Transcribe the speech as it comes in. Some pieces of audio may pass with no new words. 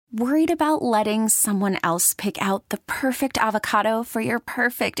Worried about letting someone else pick out the perfect avocado for your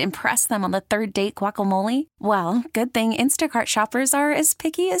perfect impress them on the third date guacamole? Well, good thing Instacart shoppers are as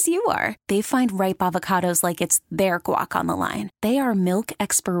picky as you are. They find ripe avocados like it's their guac on the line. They are milk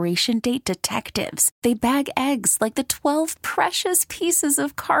expiration date detectives. They bag eggs like the 12 precious pieces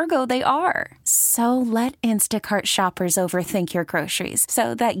of cargo they are. So let Instacart shoppers overthink your groceries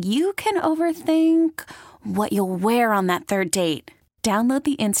so that you can overthink what you'll wear on that third date. Download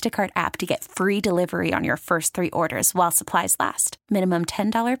the Instacart app to get free delivery on your first 3 orders while supplies last. Minimum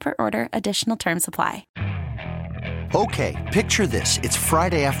 $10 per order. Additional terms apply. Okay, picture this. It's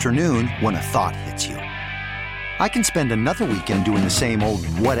Friday afternoon when a thought hits you. I can spend another weekend doing the same old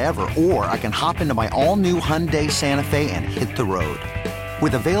whatever, or I can hop into my all-new Hyundai Santa Fe and hit the road.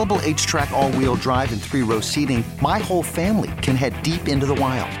 With available H-Track all-wheel drive and 3-row seating, my whole family can head deep into the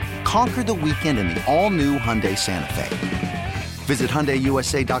wild. Conquer the weekend in the all-new Hyundai Santa Fe. Visit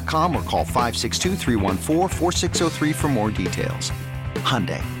HyundaiUSA.com or call 562-314-4603 for more details.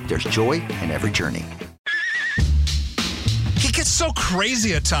 Hyundai, there's joy in every journey. He gets so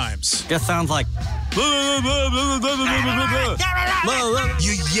crazy at times. Just sounds like... You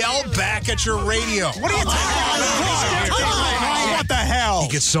yell back at your radio. What are you talking about? What the hell? He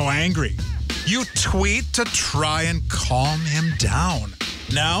gets so angry. You tweet to try and calm him down.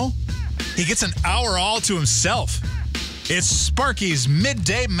 Now, he gets an hour all to himself. It's Sparky's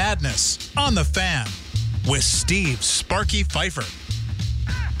Midday Madness on The Fan with Steve Sparky Pfeiffer.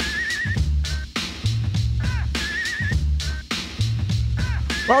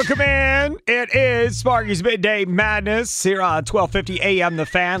 Welcome in. It is Sparky's Midday Madness here on 1250 AM The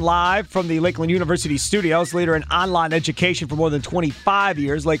Fan, live from the Lakeland University studios, leader in online education for more than 25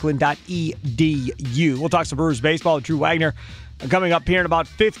 years, lakeland.edu. We'll talk some Brewers baseball with Drew Wagner coming up here in about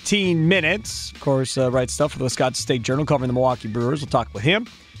 15 minutes. Of course, writes stuff for the Wisconsin State Journal covering the Milwaukee Brewers. We'll talk with him.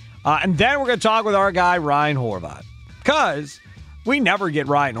 And then we're going to talk with our guy, Ryan Horvat. Because we never get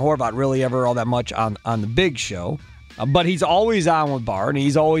Ryan Horvat really ever all that much on the big show. But he's always on with Bart, and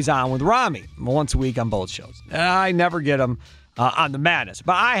he's always on with Rami once a week on both shows. And I never get him on the Madness.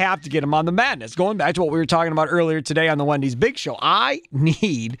 But I have to get him on the Madness. Going back to what we were talking about earlier today on the Wendy's Big Show, I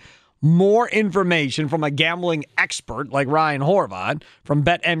need more information from a gambling expert like Ryan Horvat from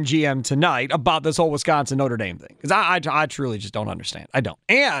BetMGM tonight about this whole Wisconsin-Notre Dame thing. Because I truly just don't understand. I don't.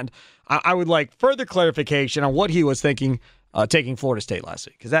 And I would like further clarification on what he was thinking taking Florida State last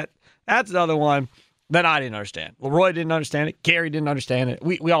week. Because that's another one that I didn't understand. Leroy didn't understand it. Gary didn't understand it.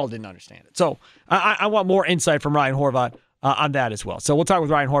 We all didn't understand it. So I want more insight from Ryan Horvat on that as well. So we'll talk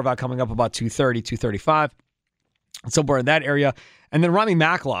with Ryan Horvat coming up about 2:30, 2:35. Somewhere in that area. And then Rami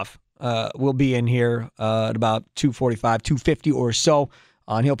Makloff will be in here at about 2:45, 2:50 or so.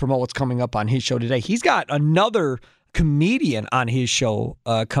 And he'll promote what's coming up on his show today. He's got another comedian on his show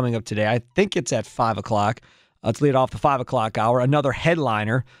coming up today. I think it's at 5 o'clock. Let's lead off the 5 o'clock hour. Another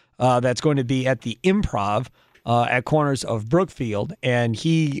headliner that's going to be at the Improv at Corners of Brookfield. And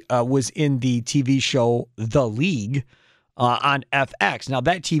he was in the TV show The League on FX. Now,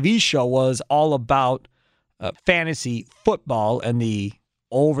 that TV show was all about fantasy football and the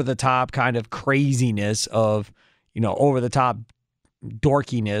over-the-top kind of craziness of, over-the-top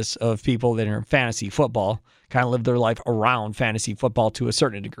dorkiness of people that are in fantasy football, kind of live their life around fantasy football to a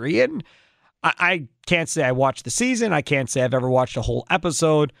certain degree. And I can't say I watched the season. I can't say I've ever watched a whole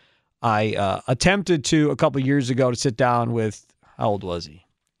episode. I attempted to, a couple years ago, to sit down with, how old was he?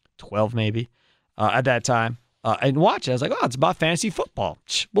 12 maybe, at that time, and watch it. I was like, it's about fantasy football.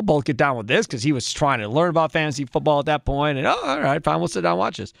 We'll both get down with this, because he was trying to learn about fantasy football at that point. And, all right, fine, we'll sit down and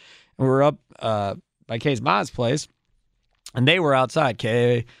watch this. And we were up by Kay's mom's place, and they were outside.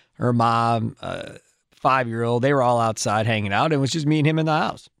 Kay, her mom, 5-year-old, they were all outside hanging out. And it was just me and him in the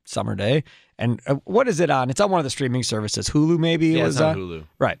house, summer day. And what is it on? It's on one of the streaming services. Hulu, maybe? Yeah, it was it's on Hulu.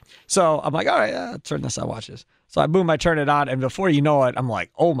 Right. So I'm like, all right, turn this on, watch this. So I turn it on, and before you know it, I'm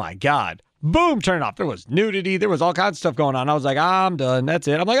like, oh my God. Boom, turn it off. There was nudity. There was all kinds of stuff going on. I was like, I'm done. That's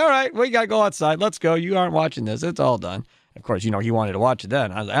it. I'm like, all right, we got to go outside. Let's go. You aren't watching this. It's all done. Of course, he wanted to watch it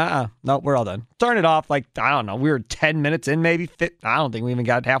then. I was like, no, we're all done. Turn it off. Like, I don't know. We were 10 minutes in, maybe. I don't think we even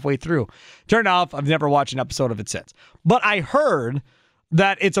got halfway through. Turn it off. I've never watched an episode of it since. But I heard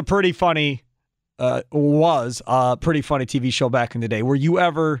that it's a pretty funny... was a pretty funny TV show back in the day. Were you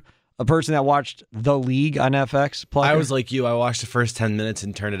ever a person that watched The League on FX? Plugger? I was like you. I watched the first 10 minutes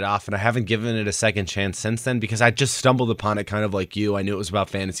and turned it off, and I haven't given it a second chance since then because I just stumbled upon it kind of like you. I knew it was about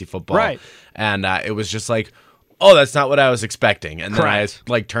fantasy football. Right. And it was just like, oh, that's not what I was expecting. And then Correct.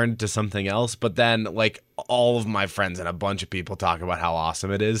 I turned to something else. But then all of my friends and a bunch of people talk about how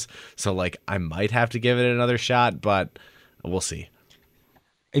awesome it is. So I might have to give it another shot, but we'll see.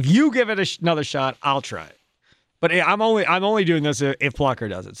 If you give it another shot, I'll try it. But I'm only doing this if Plucker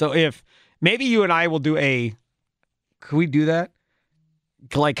does it. So if maybe you and I will do could we do that?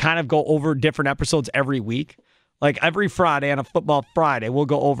 Like kind of go over different episodes every week. Like every Friday on a Football Friday, we'll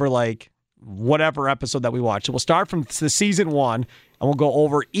go over like whatever episode that we watch. So we'll start from the season 1 and we'll go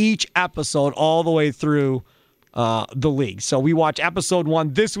over each episode all the way through the league. So we watch episode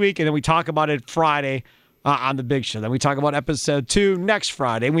 1 this week and then we talk about it Friday on the Big Show. Then we talk about episode 2 next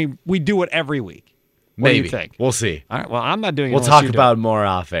Friday. And we do it every week. What Maybe. do you think? We'll see. All right. Well, I'm not doing it. We'll talk about it more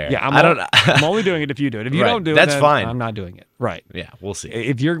off air. Yeah, I'm only doing it if you do it. If you don't do it, that's then fine. I'm not doing it. Right. Yeah, we'll see.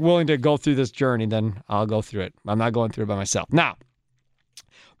 If you're willing to go through this journey, then I'll go through it. I'm not going through it by myself. Now,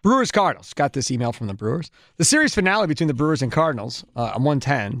 Brewers-Cardinals. Got this email from the Brewers. The series finale between the Brewers and Cardinals on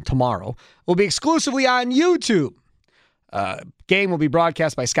 110 tomorrow will be exclusively on YouTube. Game will be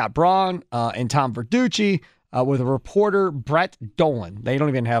broadcast by Scott Braun and Tom Verducci with a reporter, Brett Dolan. They don't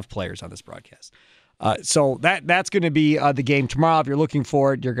even have players on this broadcast. So that's going to be the game tomorrow. If you're looking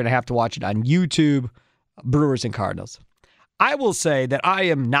for it, you're going to have to watch it on YouTube, Brewers and Cardinals. I will say that I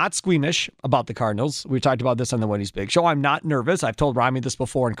am not squeamish about the Cardinals. We talked about this on the Wendy's Big Show. I'm not nervous. I've told Rami this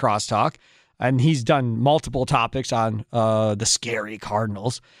before in Crosstalk, and he's done multiple topics on the scary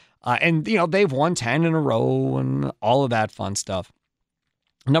Cardinals. And, they've won 10 in a row and all of that fun stuff.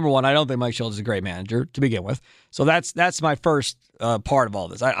 Number one, I don't think Mike Schultz is a great manager to begin with. So that's my first part of all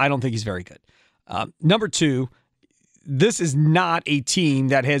this. I don't think he's very good. Number two, this is not a team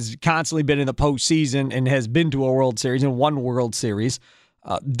that has constantly been in the postseason and has been to a World Series and won World Series.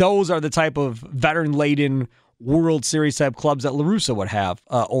 Those are the type of veteran-laden World Series type clubs that La Russa would have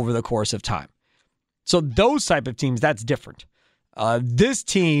over the course of time. So those type of teams, that's different. This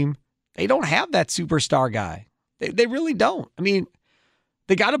team, they don't have that superstar guy. They really don't. I mean,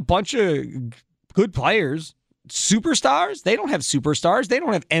 they got a bunch of good players. Superstars? They don't have superstars. They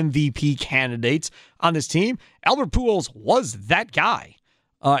don't have MVP candidates on this team. Albert Pujols was that guy.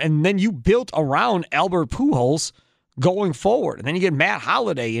 And then you built around Albert Pujols going forward. And then you get Matt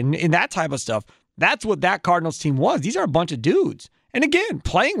Holliday and that type of stuff. That's what that Cardinals team was. These are a bunch of dudes. And again,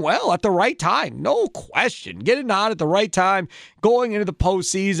 playing well at the right time. No question. Getting on at the right time, going into the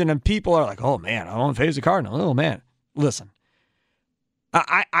postseason, and people are like, oh, man, I don't face the Cardinals. Oh, man. Listen,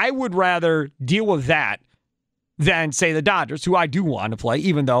 I would rather deal with that than, say, the Dodgers, who I do want to play,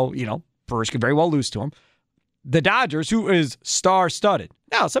 even though, Burris could very well lose to them. The Dodgers, who is star-studded.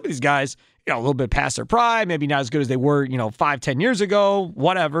 Now, some of these guys, a little bit past their prime, maybe not as good as they were, 5-10 years ago,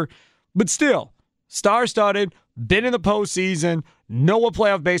 whatever. But still, star-studded, been in the postseason, know what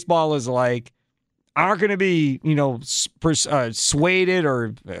playoff baseball is like, aren't going to be, swayed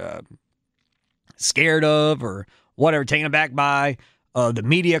or scared of or whatever, taken aback by the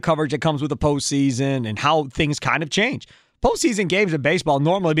media coverage that comes with the postseason and how things kind of change. Postseason games in baseball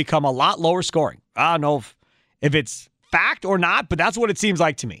normally become a lot lower scoring. I don't know if it's fact or not, but that's what it seems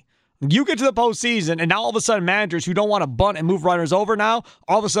like to me. You get to the postseason, and now all of a sudden managers who don't want to bunt and move runners over now,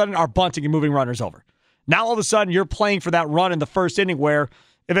 all of a sudden are bunting and moving runners over. Now all of a sudden you're playing for that run in the first inning where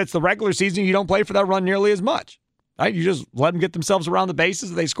if it's the regular season, you don't play for that run nearly as much. Right? You just let them get themselves around the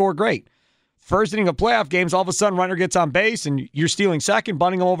bases and they score great. First inning of playoff games, all of a sudden runner gets on base and you're stealing second,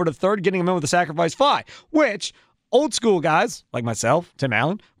 bunting him over to third, getting him in with a sacrifice fly, which old school guys like myself, Tim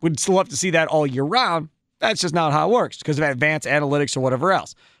Allen, would still love to see that all year round. That's just not how it works because of advanced analytics or whatever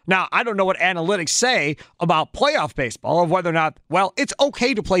else. Now, I don't know what analytics say about playoff baseball, of whether or not, it's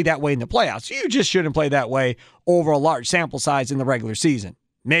okay to play that way in the playoffs. You just shouldn't play that way over a large sample size in the regular season.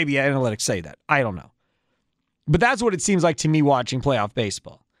 Maybe analytics say that. I don't know. But that's what it seems like to me watching playoff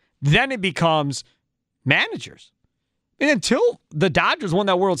baseball. Then it becomes managers. And until the Dodgers won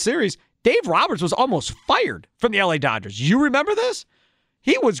that World Series, Dave Roberts was almost fired from the LA Dodgers. You remember this?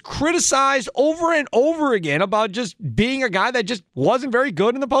 He was criticized over and over again about just being a guy that just wasn't very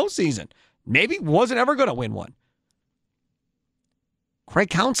good in the postseason. Maybe wasn't ever going to win one. Craig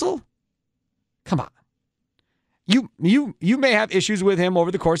Counsell? Come on. You may have issues with him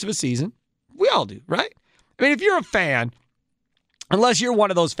over the course of a season. We all do, right? I mean, if you're a fan, unless you're one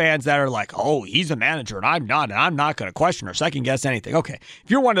of those fans that are like, oh, he's a manager and I'm not going to question or second guess anything. Okay,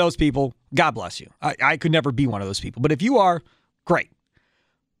 if you're one of those people, God bless you. I could never be one of those people. But if you are, great.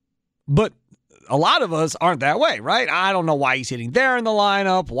 But a lot of us aren't that way, right? I don't know why he's hitting there in the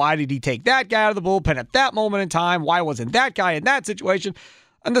lineup. Why did he take that guy out of the bullpen at that moment in time? Why wasn't that guy in that situation?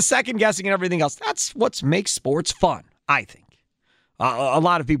 And the second guessing and everything else. That's what makes sports fun, I think. A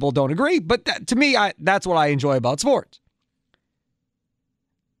lot of people don't agree, but to me, that's what I enjoy about sports.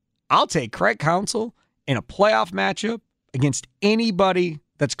 I'll take Craig Counsell in a playoff matchup against anybody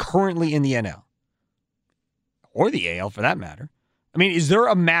that's currently in the NL. Or the AL, for that matter. I mean, is there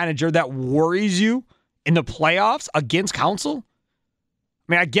a manager that worries you in the playoffs against Counsell?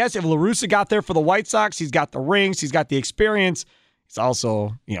 I mean, I guess if La Russa got there for the White Sox, he's got the rings, he's got the experience. He's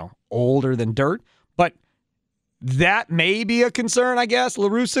also, older than dirt. But that may be a concern, I guess, La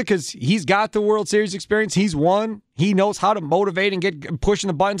Russa, because he's got the World Series experience. He's won. He knows how to motivate and get pushing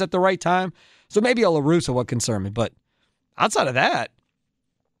the buttons at the right time. So maybe a La Russa would concern me. But outside of that,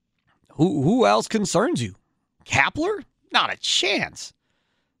 who else concerns you? Kapler? Not a chance.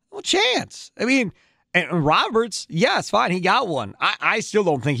 No chance. I mean, and Roberts, yes, fine, he got one. I still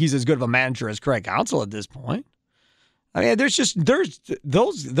don't think he's as good of a manager as Craig Counsell at this point. I mean, there's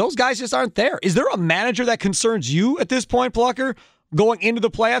those guys just aren't there. Is there a manager that concerns you at this point, Plucker, going into the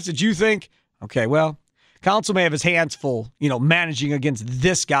playoffs that you think, okay, well, Counsell may have his hands full, managing against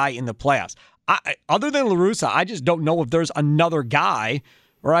this guy in the playoffs. Other than La Russa, I just don't know if there's another guy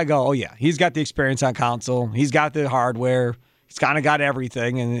where I go, oh yeah, he's got the experience on Counsell, he's got the hardware, he's kind of got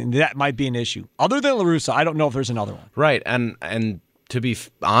everything, and that might be an issue. Other than La Russa, I don't know if there's another one. Right, and to be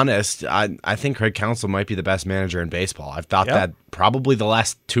honest, I think Craig Counsell might be the best manager in baseball. I've thought that probably the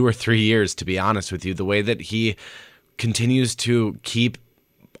last 2 or 3 years, to be honest with you. The way that he continues to keep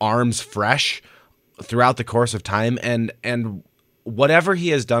arms fresh throughout the course of time, and whatever he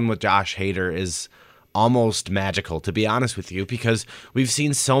has done with Josh Hader is almost magical, to be honest with you, because we've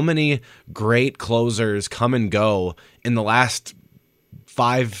seen so many great closers come and go in the last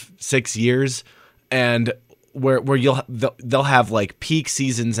 5-6 years, and where they'll have like peak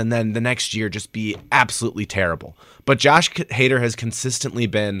seasons and then the next year just be absolutely terrible. But Josh Hader has consistently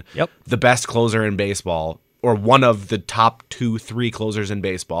been the best closer in baseball, or one of the top 2-3 closers in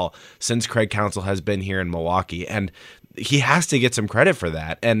baseball since Craig Counsell has been here in Milwaukee, and he has to get some credit for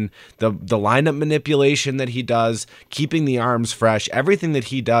that. And the lineup manipulation that he does, keeping the arms fresh, everything that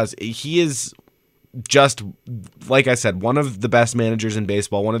he does, he is just, like I said, one of the best managers in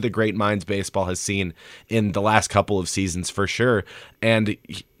baseball, one of the great minds baseball has seen in the last couple of seasons for sure. And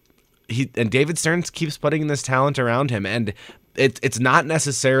and David Stearns keeps putting this talent around him, and it's not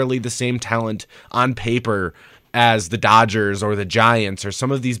necessarily the same talent on paper as the Dodgers or the Giants or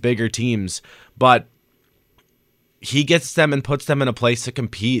some of these bigger teams, but he gets them and puts them in a place to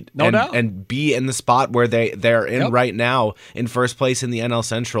compete and be in the spot where they're in right now, in first place in the NL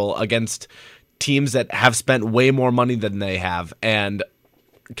Central against teams that have spent way more money than they have and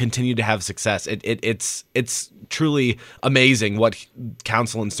continue to have success. It's truly amazing what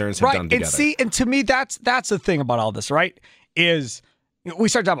Counsell and Stearns have done together. And to me, that's the thing about all this, right? Is we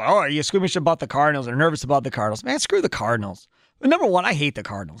start talking about, are you squeamish about the Cardinals or nervous about the Cardinals? Man, screw the Cardinals. Number one, I hate the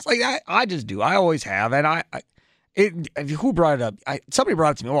Cardinals. Like I just do. I always have, and who brought it up? Somebody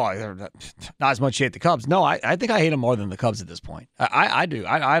brought it to me. Well, they're not as much hate the Cubs. No, I think I hate them more than the Cubs at this point. I do.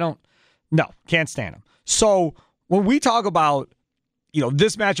 I don't. No, can't stand them. So when we talk about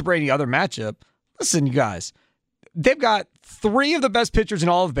this matchup or any other matchup, listen, you guys, they've got 3 of the best pitchers in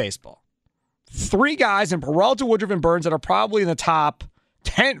all of baseball. 3 guys in Peralta, Woodruff, and Burns that are probably in the top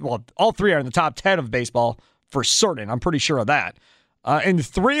 10. Well, all 3 are in the top 10 of baseball for certain. I'm pretty sure of that. And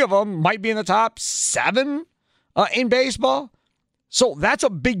 3 of them might be in the top 7. In baseball. So that's a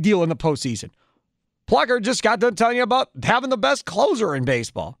big deal in the postseason. Plucker just got done telling you about having the best closer in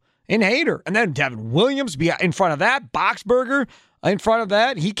baseball in Hader. And then Devin Williams be in front of that. Boxberger in front of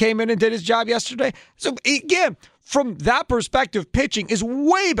that. He came in and did his job yesterday. So again, from that perspective, pitching is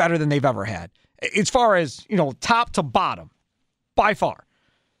way better than they've ever had. As far as, top to bottom. By far.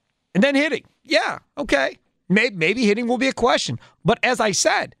 And then hitting. Yeah, okay. Maybe hitting will be a question. But as I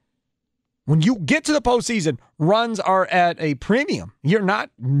said, when you get to the postseason, runs are at a premium. You're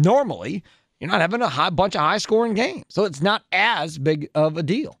not having a bunch of high-scoring games. So it's not as big of a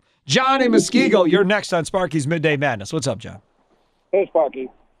deal. John in Muskego, you're next on Sparky's Midday Madness. What's up, John? Hey, Sparky.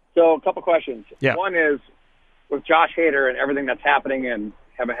 So a couple questions. Yeah. One is, with Josh Hader and everything that's happening and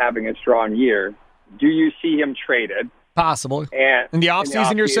him having a strong year, do you see him traded? Possible. And in the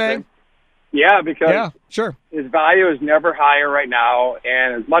offseason, you're saying? Yeah, because sure. His value is never higher right now,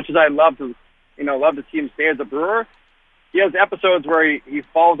 and as much as I'd love to see him stay as a Brewer, he has episodes where he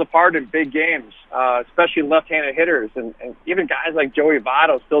falls apart in big games, especially left-handed hitters, and even guys like Joey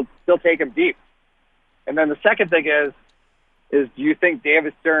Votto still take him deep. And then the second thing is do you think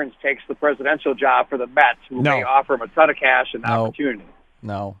David Stearns takes the presidential job for the Mets, who may offer him a ton of cash and opportunity?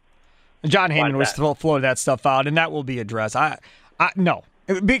 No. John Heyman was floating that stuff out, and that will be addressed. No.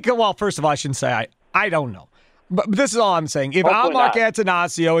 Well, first of all, I shouldn't say I don't know. But this is all I'm saying. If I'm Mark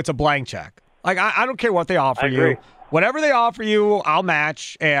Attanasio, it's a blank check. Like, I don't care what they offer you. Whatever they offer you, I'll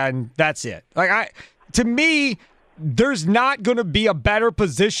match, and that's it. Like, to me, there's not going to be a better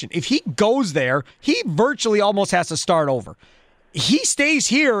position. If he goes there, he virtually almost has to start over. he stays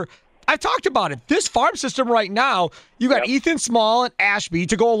here. I've talked about it. This farm system right now, you got Ethan Small and Ashby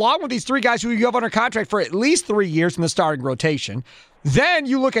to go along with these three guys who you have under contract for at least 3 years in the starting rotation. Then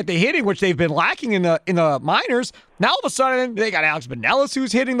you look at the hitting, which they've been lacking in the minors. Now all of a sudden, they got Alex Benelis,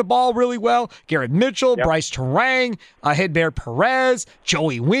 who's hitting the ball really well. Garrett Mitchell, Bryce Terang, Hedbert Perez,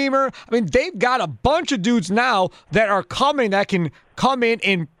 Joey Weimer. I mean, they've got a bunch of dudes now that are coming that can come in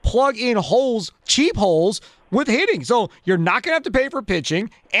and plug in holes, cheap holes, with hitting. So you're not going to have to pay for pitching,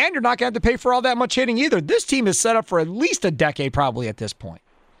 and you're not going to have to pay for all that much hitting either. This team is set up for at least a decade probably at this point.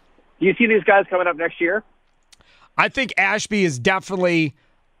 Do you see these guys coming up next year? I think Ashby is definitely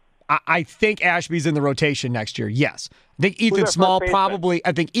 – I think Ashby's in the rotation next year, yes. I think Ethan Small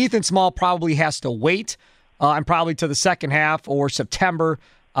probably has to wait and probably to the second half or September,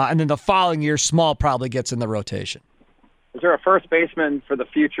 and then the following year, Small probably gets in the rotation. Is there a first baseman for the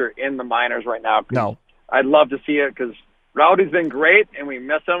future in the minors right now? No. I'd love to see it because Rowdy's been great, and we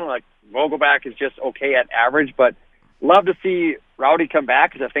miss him. Like, Vogelback is just okay at average, but love to see Rowdy come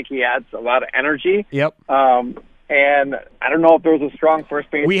back because I think he adds a lot of energy. Yep. And I don't know if there was a strong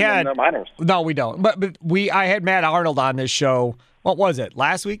first baseman in the minors. No, we don't. But I had Matt Arnold on this show. What was it?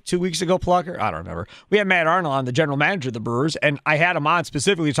 Last week? 2 weeks ago, Plucker? I don't remember. We had Matt Arnold on, the general manager of the Brewers, and I had him on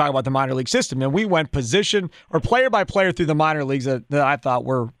specifically to talk about the minor league system. And we went position or player by player through the minor leagues that I thought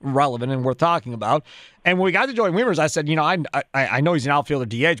were relevant and worth talking about. And when we got to Joey Weimers, I said, I know he's an outfielder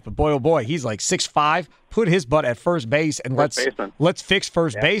DH, but boy, oh boy, he's like 6'5". Put his butt at first base, and let's fix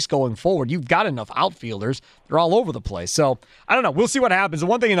first base going forward. You've got enough outfielders. They're all over the place. So, I don't know. We'll see what happens. The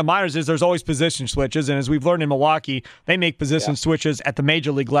one thing in the minors is there's always position switches, and as we've learned in Milwaukee, they make position switches at the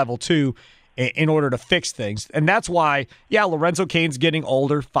major league level too in order to fix things. And that's why, Lorenzo Cain's getting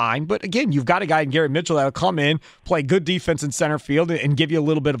older, fine. But again, you've got a guy in Garrett Mitchell that'll come in, play good defense in center field, and give you a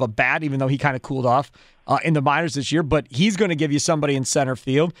little bit of a bat, even though he kind of cooled off in the minors this year. But he's going to give you somebody in center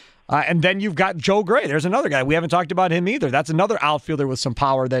field. And then you've got Joe Gray. There's another guy. We haven't talked about him either. That's another outfielder with some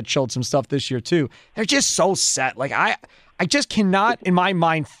power that showed some stuff this year too. They're just so set. Like I just cannot, in my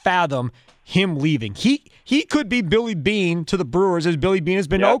mind, fathom him leaving. He could be Billy Beane to the Brewers as Billy Beane has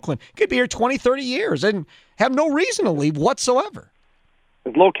been to Oakland. He could be here 20, 30 years and have no reason to leave whatsoever.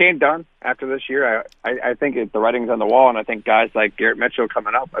 Is Locaine done after this year? I think the writing's on the wall, and I think guys like Garrett Mitchell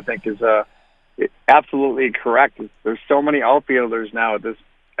coming up, I think is absolutely correct. There's so many outfielders now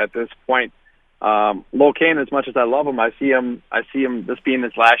at this point. Locaine, as much as I love him, I see him this being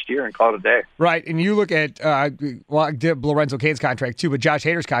his last year and call it a day. Right, and you look at Lorenzo Cain's contract too, but Josh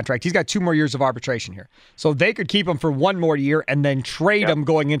Hader's contract, he's got 2 more years of arbitration here. So they could keep him for 1 more year and then trade him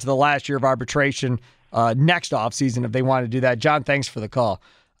going into the last year of arbitration next offseason if they want to do that. John, thanks for the call.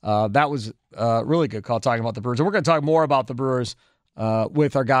 That was a really good call talking about the Brewers. And we're going to talk more about the Brewers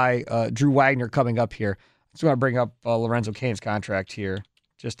with our guy Drew Wagner coming up here. I just want to bring up Lorenzo Cain's contract here,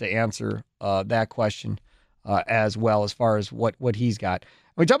 just to answer that question as well as far as what he's got.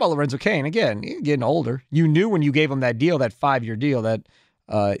 When we talk about Lorenzo Cain, again, he's getting older. You knew when you gave him that deal, that 5-year deal, that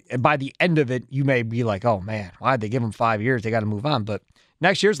by the end of it, you may be like, oh, man, why'd they give him 5 years? They got to move on. But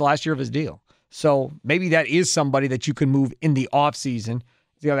next year's the last year of his deal. So maybe that is somebody that you can move in the offseason.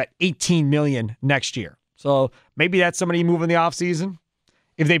 You got that $18 million next year. So maybe that's somebody you move in the offseason.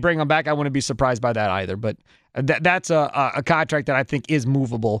 If they bring him back, I wouldn't be surprised by that either. But that's a contract that I think is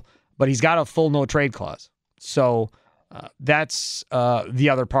movable, but he's got a full no-trade clause. So that's the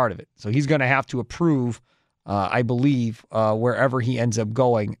other part of it. So he's going to have to approve, I believe, wherever he ends up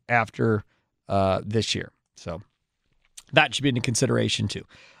going after this year. So that should be into consideration too.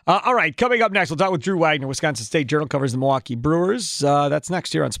 All right, coming up next, we'll talk with Drew Wagner. Wisconsin State Journal covers the Milwaukee Brewers. That's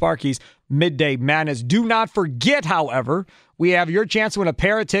next here on Sparky's Midday Madness. Do not forget, however, we have your chance to win a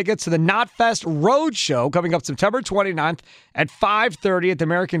pair of tickets to the Knotfest Roadshow coming up September 29th at 5:30 at the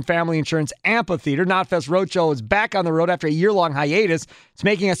American Family Insurance Amphitheater. Knotfest Roadshow is back on the road after a year-long hiatus. It's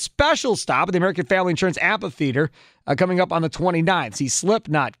making a special stop at the American Family Insurance Amphitheater coming up on the 29th. See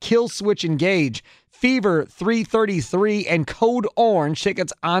Slipknot, Killswitch Engage, Fever 333, and Code Orange.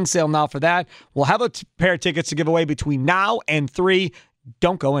 Tickets on sale now for that. We'll have a pair of tickets to give away between now and 3.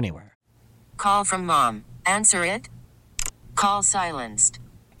 Don't go anywhere. Call from mom. Answer it. Call silenced.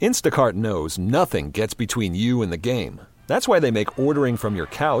 Instacart knows nothing gets between you and the game. That's why they make ordering from your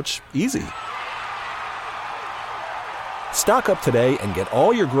couch easy. Stock up today and get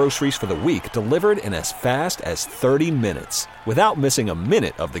all your groceries for the week delivered in as fast as 30 minutes without missing a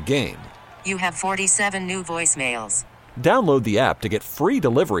minute of the game. You have 47 new voicemails. Download the app to get free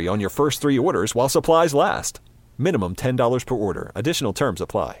delivery on your first 3 orders while supplies last. Minimum $10 per order. Additional terms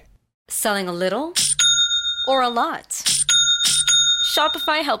apply. Selling a little or a lot?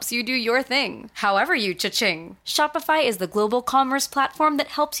 Shopify helps you do your thing, however you cha-ching. Shopify is the global commerce platform that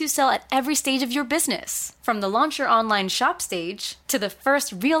helps you sell at every stage of your business. From the launch your online shop stage, to the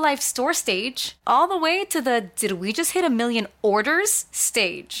first real-life store stage, all the way to the did we just hit 1 million orders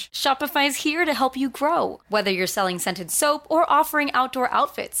stage. Shopify's here to help you grow. Whether you're selling scented soap or offering outdoor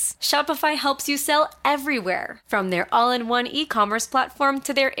outfits, Shopify helps you sell everywhere. From their all-in-one e-commerce platform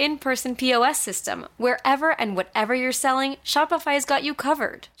to their in-person POS system, wherever and whatever you're selling, Shopify's got you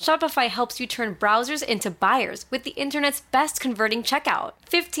covered. Shopify helps you turn browsers into buyers with the internet's best converting checkout.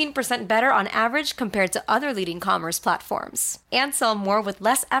 15% better on average compared to other leading commerce platforms. And sell more with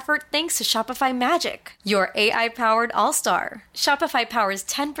less effort thanks to Shopify Magic, your AI-powered all-star. Shopify powers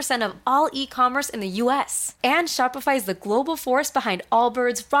 10% of all e-commerce in the U.S. And Shopify is the global force behind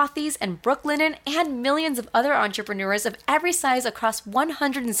Allbirds, Rothy's, and Brooklinen, and millions of other entrepreneurs of every size across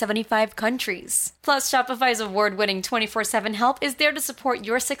 175 countries. Plus, Shopify's award-winning 24/7 help is there to support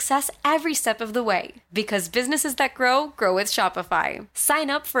your success every step of the way. Because businesses that grow, grow with Shopify. Sign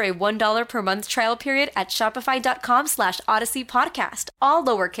up for a $1 per month trial period at shopify.com/Odyssey Podcast, all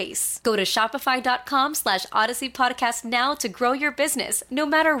lowercase. Go to shopify.com/Odyssey Podcast now to grow your business, no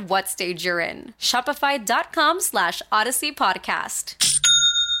matter what stage you're in. Shopify.com/Odyssey Podcast.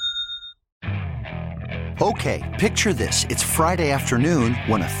 Okay, picture this. It's Friday afternoon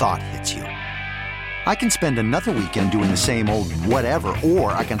when a thought hits you. I can spend another weekend doing the same old whatever,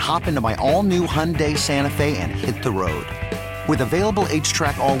 or I can hop into my all-new Hyundai Santa Fe and hit the road. With available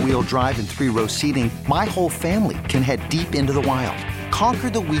H-Track all-wheel drive and 3-row seating, my whole family can head deep into the wild.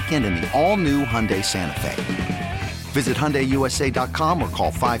 Conquer the weekend in the all-new Hyundai Santa Fe. Visit HyundaiUSA.com or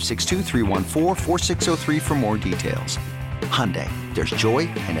call 562-314-4603 for more details. Hyundai, there's joy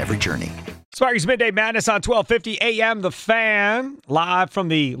in every journey. Sparky's Midday Madness on 1250 AM The Fan, live from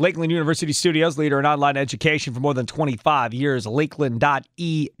the Lakeland University Studios, leader in online education for more than 25 years,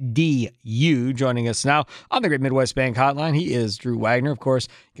 lakeland.edu. Joining us now on the Great Midwest Bank Hotline, he is Drew Wagner. Of course,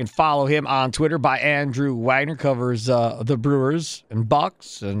 you can follow him on Twitter by Andrew Wagner, covers the Brewers and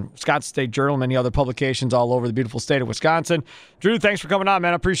Bucks and Wisconsin State Journal and many other publications all over the beautiful state of Wisconsin. Drew, thanks for coming on,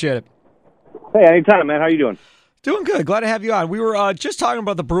 man. I appreciate it. Hey, anytime, man. How you doing? Doing good. Glad to have you on. We were just talking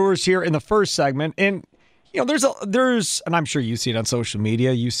about the Brewers here in the first segment, and there's, and I'm sure you see it on social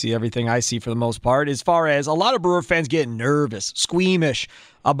media. You see everything I see for the most part, as far as a lot of Brewer fans getting nervous, squeamish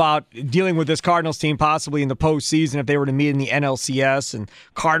about dealing with this Cardinals team possibly in the postseason if they were to meet in the NLCS. And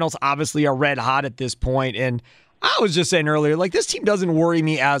Cardinals obviously are red hot at this point. And I was just saying earlier, like, this team doesn't worry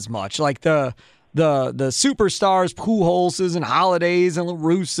me as much. Like the superstars, Pujols and Holidays and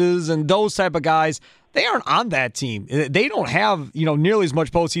LaRussas and those type of guys, they aren't on that team. They don't have, nearly as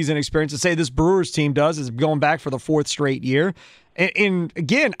much postseason experience as, say, this Brewers team does, is going back for the 4th straight year. And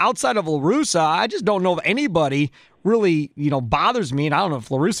again, outside of La Russa, I just don't know if anybody really, bothers me. And I don't know if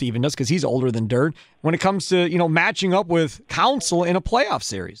La Russa even does because he's older than dirt when it comes to, matching up with Counsell in a playoff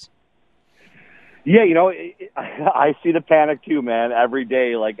series. Yeah, I see the panic too, man. Every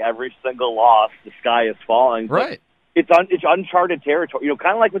day, like every single loss, the sky is falling. Right. It's uncharted territory,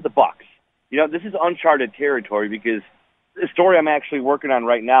 kind of like with the Bucks. This is uncharted territory because the story I'm actually working on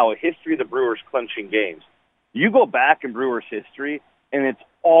right now, a history of the Brewers clinching games. You go back in Brewers history, and it's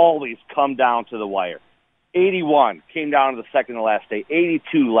always come down to the wire. 81 came down to the second to last day,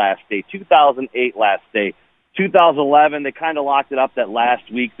 82 last day, 2008 last day, 2011, they kind of locked it up that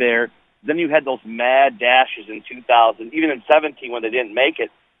last week there. Then you had those mad dashes in 2000, even in 17 when they didn't make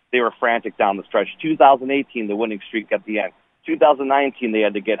it, they were frantic down the stretch. 2018, the winning streak at the end. 2019, they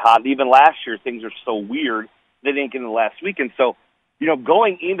had to get hot. Even last year, things are so weird, they didn't get in the last week. And so,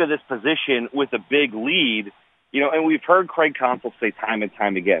 going into this position with a big lead, and we've heard Craig Counsell say time and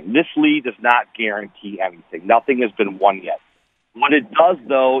time again, this lead does not guarantee anything. Nothing has been won yet. What it does,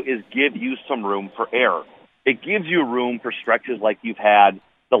 though, is give you some room for error. It gives you room for stretches like you've had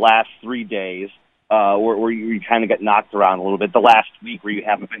the last 3 days where you kind of get knocked around a little bit, the last week where you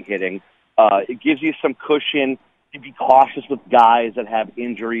haven't been hitting. It gives you some cushion to be cautious with guys that have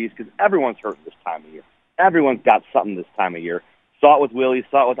injuries because everyone's hurt this time of year. Everyone's got something this time of year. Saw it with Willie,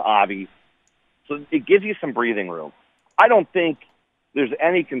 saw it with Avi. So it gives you some breathing room. I don't think there's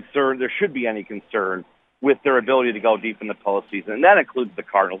any concern, there should be any concern with their ability to go deep in the postseason, and that includes the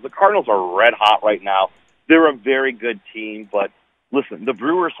Cardinals. The Cardinals are red hot right now. They're a very good team, but listen, the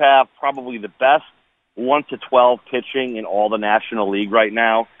Brewers have probably the best 1-12 pitching in all the National League right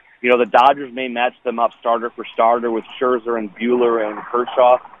now. The Dodgers may match them up starter for starter with Scherzer and Buehler and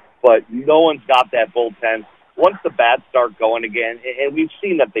Kershaw, but no one's got that bullpen. Once the bats start going again, and we've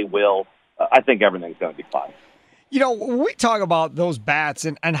seen that they will, I think everything's going to be fine. When we talk about those bats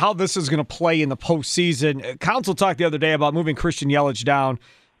and how this is going to play in the postseason, Council talked the other day about moving Christian Yelich down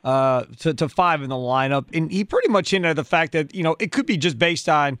to 5 in the lineup, and he pretty much hinted at the fact that, it could be just based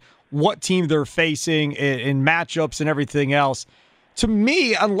on what team they're facing in matchups and everything else. To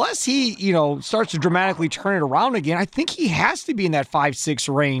me, unless he, starts to dramatically turn it around again, I think he has to be in that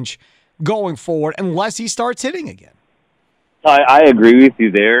 5-6 range going forward unless he starts hitting again. I agree with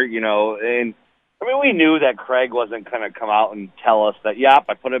you there, and we knew that Craig wasn't going to come out and tell us that,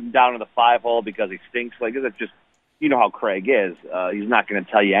 I put him down in the 5 hole because he stinks. Like, it's just, how Craig is. He's not going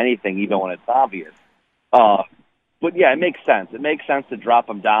to tell you anything even when it's obvious. But, it makes sense. It makes sense to drop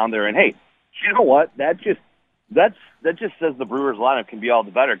him down there. And, hey, you know what? That just says the Brewers lineup can be all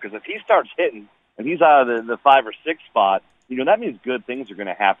the better, because if he starts hitting and he's out of the 5 or 6 spot, that means good things are going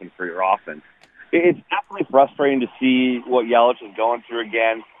to happen for your offense. It's definitely frustrating to see what Yelich is going through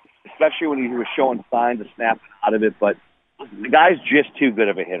again, especially when he was showing signs of snapping out of it. But the guy's just too good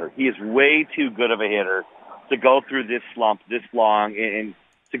of a hitter. He is way too good of a hitter to go through this slump this long and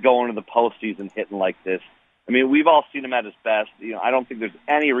to go into the postseason hitting like this. We've all seen him at his best. I don't think there's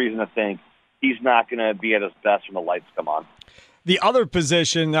any reason to think he's not going to be at his best when the lights come on. The other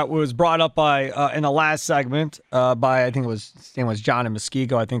position that was brought up by in the last segment by, I think his name was John and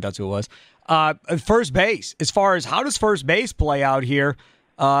Muskego, I think that's who it was, first base. As far as how does first base play out here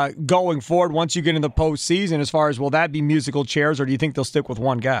going forward once you get in the postseason, as far as will that be musical chairs, or do you think they'll stick with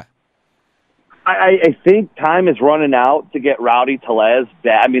one guy? I think time is running out to get Rowdy Tellez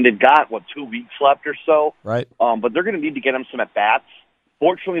back. They've got, 2 weeks left or so? Right. But they're going to need to get him some at-bats.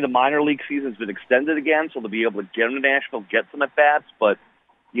 Fortunately, the minor league season's been extended again, so they'll be able to get him to Nashville, get some at-bats. But,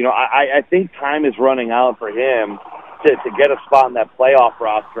 I think time is running out for him to get a spot in that playoff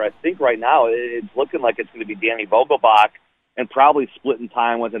roster. I think right now it's looking like it's going to be Danny Vogelbach and probably splitting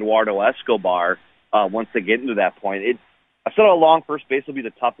time with Eduardo Escobar once they get into that point. I said all along first base will be the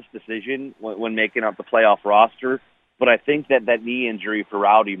toughest decision when making up the playoff roster, but I think that knee injury for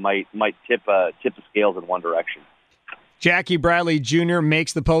Rowdy might tip the scales in one direction. Jackie Bradley Jr.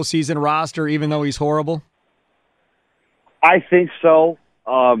 makes the postseason roster even though he's horrible? I think so.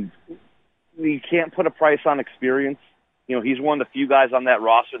 You can't put a price on experience. He's one of the few guys on that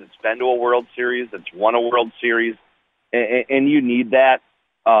roster that's been to a World Series, that's won a World Series, and you need that.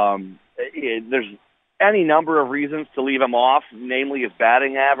 There's any number of reasons to leave him off, namely his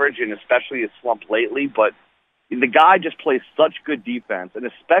batting average and especially his slump lately, but the guy just plays such good defense, and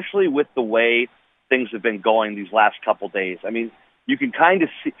especially with the way things have been going these last couple days. You can kind of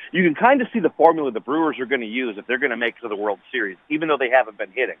see the formula the Brewers are going to use if they're going to make it to the World Series, even though they haven't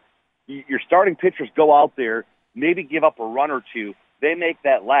been hitting. Your starting pitchers go out there, maybe give up a run or two. They make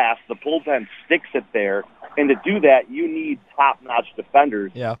that last. The bullpen sticks it there. And to do that, you need top-notch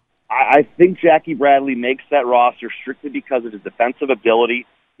defenders. Yeah. I think Jackie Bradley makes that roster strictly because of his defensive ability.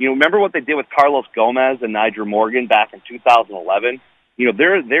 Remember what they did with Carlos Gomez and Nyjer Morgan back in 2011?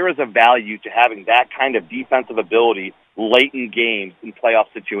 There is a value to having that kind of defensive ability late in games in playoff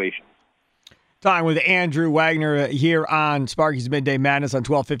situations. Talking with Andrew Wagner here on Sparky's Midday Madness on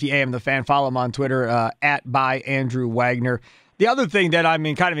 1250 AM The Fan. Follow him on Twitter at @byAndrewWagner. The other thing that I'm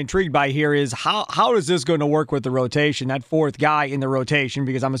kind of intrigued by here is how is this going to work with the rotation, that fourth guy in the rotation,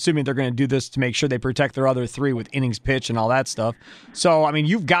 because I'm assuming they're going to do this to make sure they protect their other 3 with innings pitched and all that stuff. So,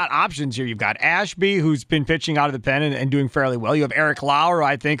 you've got options here. You've got Ashby, who's been pitching out of the pen and doing fairly well. You have Eric Lauer,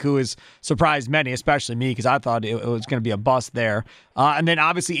 I think, who has surprised many, especially me, because I thought it was going to be a bust there. And then,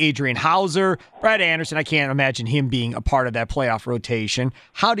 obviously, Adrian Hauser, Brett Anderson. I can't imagine him being a part of that playoff rotation.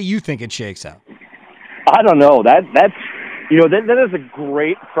 How do you think it shakes out? I don't know. That's... that is a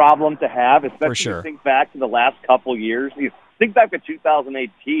great problem to have, especially For sure. If you think back to the last couple years. You think back to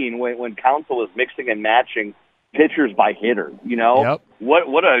 2018 when Council was mixing and matching pitchers by hitter. Yep.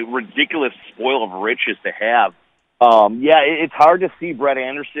 What a ridiculous spoil of riches to have. It's hard to see Brett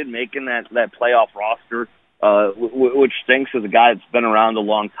Anderson making that playoff roster, which stinks as a guy that's been around a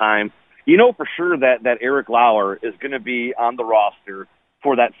long time. For sure that Eric Lauer is going to be on the roster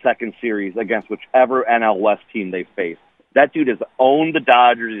for that second series against whichever NL West team they face. That dude has owned the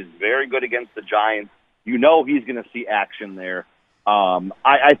Dodgers. He's very good against the Giants. He's going to see action there.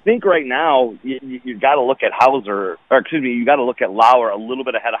 I think right now you got to look at you got to look at Lauer a little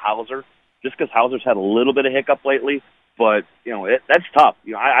bit ahead of Hauser, just because Hauser's had a little bit of hiccup lately. But that's tough.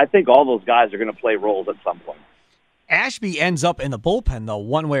 I think all those guys are going to play roles at some point. Ashby ends up in the bullpen though,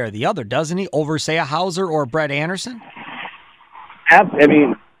 one way or the other, doesn't he? Over say a Hauser or a Brett Anderson.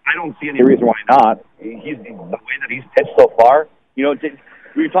 I don't see any reason why not. The way that he's pitched so far. We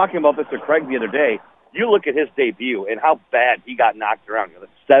were talking about this to Craig the other day. You look at his debut and how bad he got knocked around.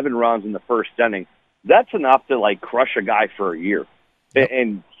 7 runs in the first inning. that's enough to, like, crush a guy for a year. Yep.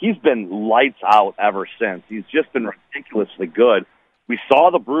 And he's been lights out ever since. He's just been ridiculously good. We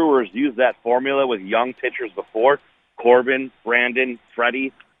saw the Brewers use that formula with young pitchers before, Corbin, Brandon,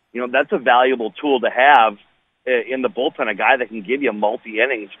 Freddie. That's a valuable tool to have in the bullpen, a guy that can give you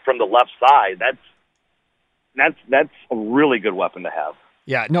multi-innings from the left side. That's a really good weapon to have.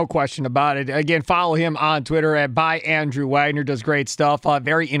 Yeah, no question about it. Again, follow him on Twitter at @byAndrewWagner. Does great stuff.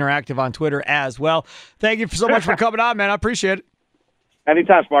 Very interactive on Twitter as well. Thank you so much for coming on, man. I appreciate it.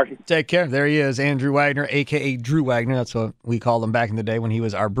 Anytime, Sparky. Take care. There he is, Andrew Wagner, a.k.a. Drew Wagner. That's what we called him back in the day when he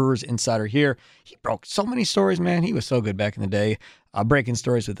was our Brewers insider here. He broke so many stories, man. He was so good back in the day, breaking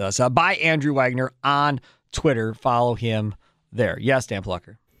stories with us. @Andrew Wagner on Twitter. Follow him there. Yes, Dan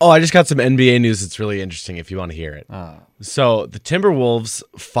Plucker. Oh, I just got some NBA news that's really interesting if you want to hear it. So the Timberwolves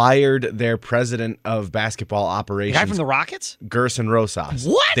fired their president of basketball operations. The guy from the Rockets? Gerson Rosas.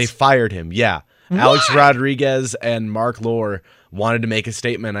 What? They fired him, yeah. What? Alex Rodriguez and Mark Lohr wanted to make a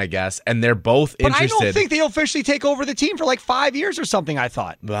statement, I guess, and they're both interested. But I don't think they'll officially take over the team for like 5 years or something, I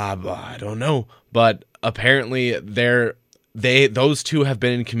thought. I don't know. But apparently those two have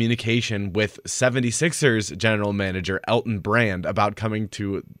been in communication with 76ers general manager Elton Brand about coming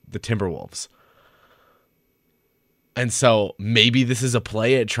to the Timberwolves. And so maybe this is a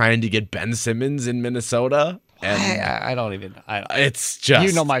play at trying to get Ben Simmons in Minnesota. And I don't even. It's just.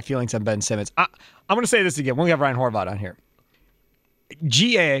 You know my feelings on Ben Simmons. I'm going to say this again when we have Ryan Horvath on here.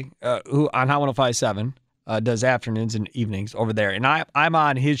 GA, who on Hot 105.7 does afternoons and evenings over there, and I'm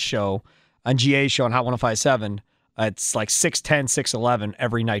on his show, on GA's show on Hot 105.7. It's like 6:10, 6:11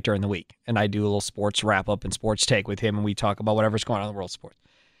 every night during the week, and I do a little sports wrap-up and sports take with him, and we talk about whatever's going on in the world of sports.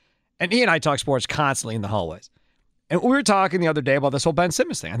 And he and I talk sports constantly in the hallways. And we were talking the other day about this whole Ben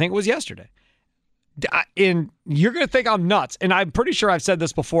Simmons thing. I think it was yesterday. And you're going to think I'm nuts, and I'm pretty sure I've said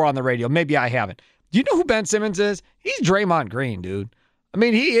this before on the radio. Maybe I haven't. Do you know who Ben Simmons is? He's Draymond Green, dude. I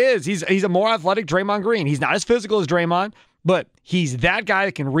mean, he is. He's a more athletic Draymond Green. He's not as physical as Draymond, but he's that guy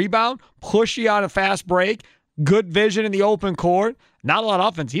that can rebound, push you on a fast break, good vision in the open court. Not a lot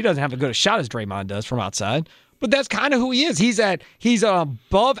of offense. He doesn't have as good a shot as Draymond does from outside, but that's kind of who he is. He's an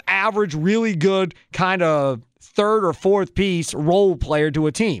above average, really good kind of third or fourth piece role player to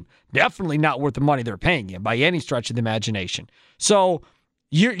a team. Definitely not worth the money they're paying him by any stretch of the imagination. So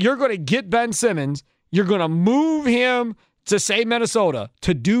you're going to get Ben Simmons. You're going to move him to, say, Minnesota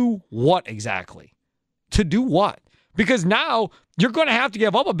to do what exactly? To do what? Because now you're going to have to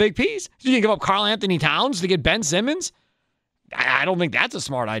give up a big piece. You're going to give up Karl Anthony Towns to get Ben Simmons? I don't think that's a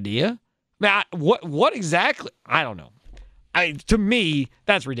smart idea. I mean, what exactly? I don't know. To me,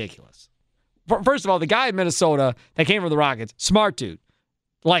 that's ridiculous. First of all, the guy in Minnesota that came from the Rockets, smart dude.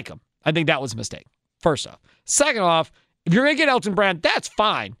 Like him. I think that was a mistake, first off. Second off, if you're going to get Elton Brand, that's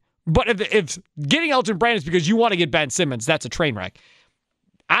fine. But if getting Elton Brand is because you want to get Ben Simmons, that's a train wreck.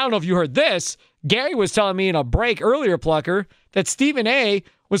 I don't know if you heard this. Gary was telling me in a break earlier, Plucker, that Stephen A.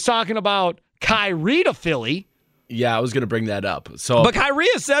 was talking about Kyrie to Philly. Yeah, I was going to bring that up. But Kyrie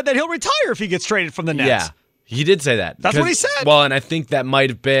has said that he'll retire if he gets traded from the Nets. Yeah, he did say that. That's what he said. Well, and I think that might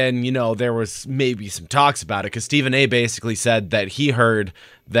have been, there was maybe some talks about it because Stephen A. basically said that he heard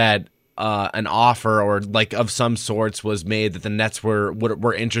that an offer or like of some sorts was made that the Nets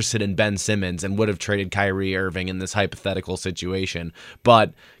were interested in Ben Simmons and would have traded Kyrie Irving in this hypothetical situation.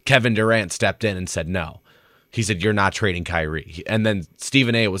 But Kevin Durant stepped in and said no. He said, you're not trading Kyrie. And then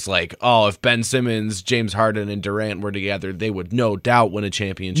Stephen A. was like, oh, if Ben Simmons, James Harden, and Durant were together, they would no doubt win a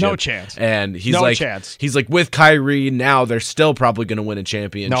championship. No chance. And he's like, with Kyrie now, they're still probably going to win a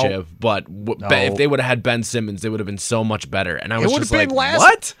championship. No. But if they would have had Ben Simmons, they would have been so much better. And I was just like,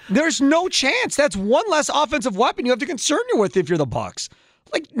 what? There's no chance. That's one less offensive weapon you have to concern you with if you're the Bucks.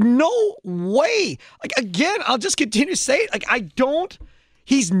 Like, no way. Like, again, I'll just continue to say it.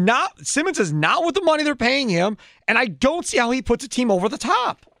 Simmons is not worth the money they're paying him, and I don't see how he puts a team over the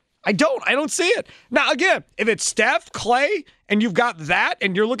top. I don't see it. Now, again, if it's Steph, Clay, and you've got that,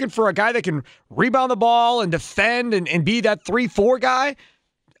 and you're looking for a guy that can rebound the ball and defend and be that 3-4 guy,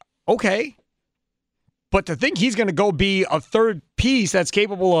 okay. But to think he's going to go be a third piece that's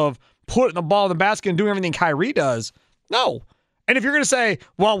capable of putting the ball in the basket and doing everything Kyrie does, no. And if you're going to say,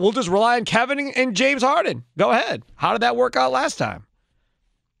 well, we'll just rely on Kevin and James Harden, go ahead. How did that work out last time?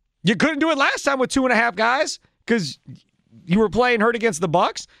 You couldn't do it last time with 2.5 guys because you were playing hurt against the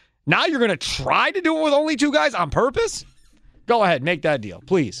Bucks. Now you're going to try to do it with only 2 guys on purpose? Go ahead, make that deal.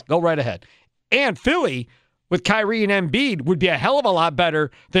 Please, go right ahead. And Philly with Kyrie and Embiid would be a hell of a lot better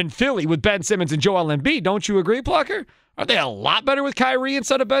than Philly with Ben Simmons and Joel Embiid. Don't you agree, Plucker? Are they a lot better with Kyrie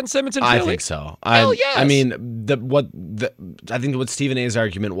instead of Ben Simmons and Philly? I think so. Hell yes. I mean, I think what Stephen A's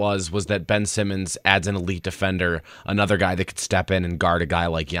argument was that Ben Simmons adds an elite defender, another guy that could step in and guard a guy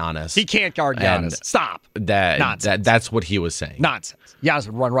like Giannis. He can't guard Giannis. Stop. That's what he was saying. Nonsense. Giannis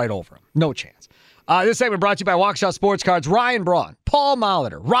would run right over him. No chance. This segment brought to you by Waukesha Sports Cards. Ryan Braun, Paul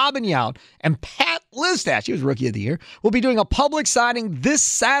Molitor, Robin Yount, and Pat Listash, he was Rookie of the Year, will be doing a public signing this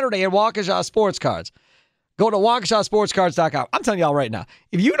Saturday at Waukesha Sports Cards. Go to WaukeshaSportsCards.com. I'm telling y'all right now,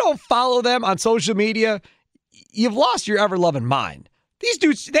 if you don't follow them on social media, you've lost your ever-loving mind. These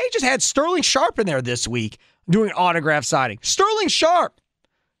dudes, they just had Sterling Sharp in there this week doing an autograph signing. Sterling Sharp.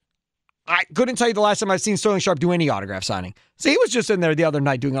 I couldn't tell you the last time I've seen Sterling Sharp do any autograph signing. So he was just in there the other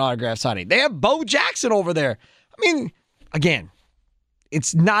night doing an autograph signing. They have Bo Jackson over there. I mean, again,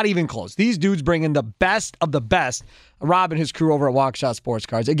 it's not even close. These dudes bring in the best of the best. Rob and his crew over at Waukesha Sports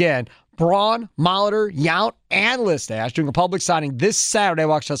Cards. Again, Braun, Molitor, Yount, and Listash doing a public signing this Saturday at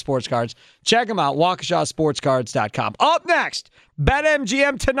Waukesha Sports Cards. Check them out, WaukeshaSportsCards.com. Up next,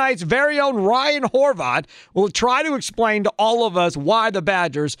 BetMGM tonight's very own Ryan Horvat will try to explain to all of us why the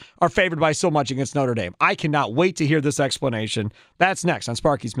Badgers are favored by so much against Notre Dame. I cannot wait to hear this explanation. That's next on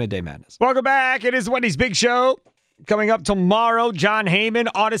Sparky's Midday Madness. Welcome back. It is Wendy's Big Show. Coming up tomorrow, John Heyman,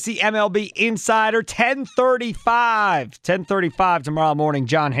 Odyssey MLB Insider, 10:35 tomorrow morning,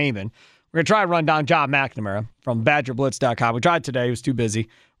 John Heyman. We're going to try and run down John McNamara from BadgerBlitz.com. We tried today. He was too busy.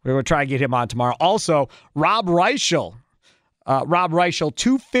 We're going to try and get him on tomorrow. Also, Rob Reichel.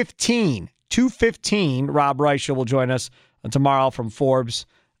 2:15, Rob Reichel will join us tomorrow from Forbes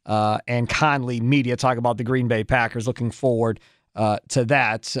and Conley Media, talk about the Green Bay Packers. Looking forward to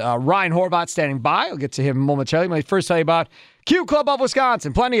that. Ryan Horvat standing by. I'll get to him momentarily. Let me first tell you about Q Club of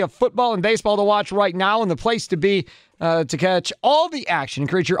Wisconsin. Plenty of football and baseball to watch right now, and the place to be to catch all the action and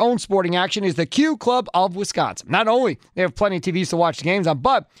create your own sporting action is the Q Club of Wisconsin. Not only they have plenty of TVs to watch the games on,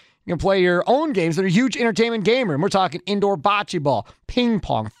 but you can play your own games that are a huge entertainment game room. We're talking indoor bocce ball, ping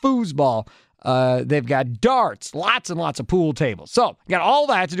pong, foosball. They've got darts, lots and lots of pool tables. So you got all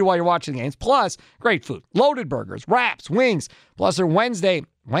that to do while you're watching the games, plus great food, loaded burgers, wraps, wings, plus their Wednesday,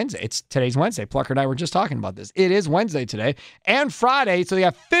 today's Wednesday. Plucker and I were just talking about this. It is Wednesday today and Friday, so they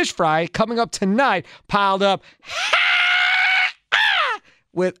have fish fry coming up tonight, piled up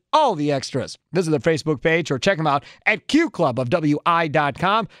with all the extras. Visit their Facebook page or check them out at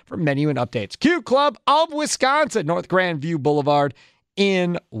qclubofwi.com for menu and updates. Q Club of Wisconsin, North Grandview Boulevard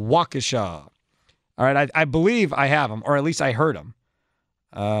in Waukesha. All right, I believe I have him, or at least I heard him.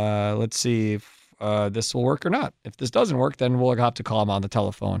 Let's see if this will work or not. If this doesn't work, then we'll have to call him on the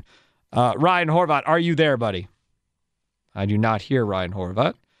telephone. Ryan Horvat, are you there, buddy? I do not hear Ryan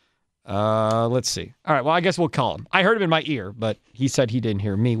Horvat. Let's see. All right, well, I guess we'll call him. I heard him in my ear, but he said he didn't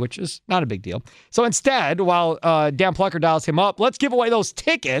hear me, which is not a big deal. So instead, while Dan Plucker dials him up, let's give away those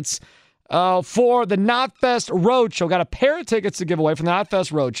tickets for the Knotfest Roadshow. Got a pair of tickets to give away from the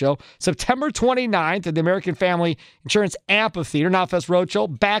Knotfest Roadshow, September 29th at the American Family Insurance Amphitheater. Knotfest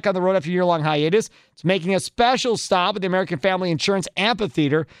Roadshow, back on the road after a year-long hiatus. It's making a special stop at the American Family Insurance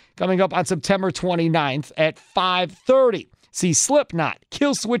Amphitheater coming up on September 29th at 5:30. See Slipknot,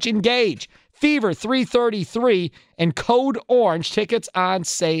 Killswitch Engage, Fever 333, and Code Orange. Tickets on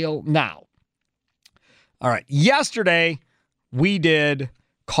sale now. All right. Yesterday, we did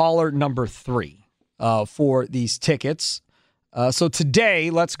caller number 3 for these tickets. So today,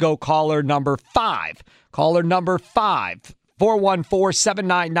 let's go caller number 5. Caller number 5.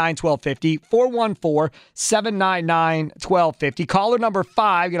 414-799-1250, 414-799-1250. Caller number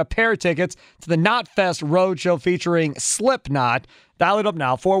 5, get a pair of tickets to the Knotfest Roadshow featuring Slipknot. Dial it up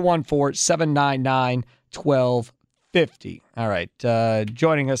now, 414-799-1250. All right,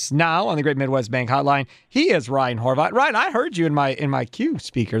 joining us now on the Great Midwest Bank Hotline, he is Ryan Horvat. Ryan, I heard you in my Q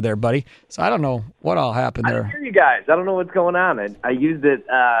speaker there, buddy, so I don't know what all happened there. I hear you guys. I don't know what's going on. I used it,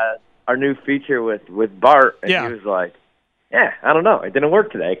 our new feature with Bart, and he was like, yeah, I don't know. It didn't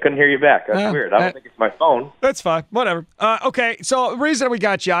work today. I couldn't hear you back. That's weird. I don't think it's my phone. That's fine. Whatever. Okay, so the reason we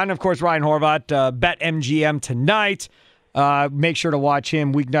got you on, of course, Ryan Horvat, BetMGM tonight. Make sure to watch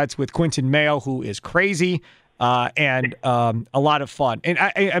him weeknights with Quentin Mayo, who is crazy and a lot of fun. And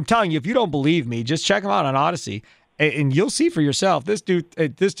I'm telling you, if you don't believe me, just check him out on Odyssey, and you'll see for yourself. This dude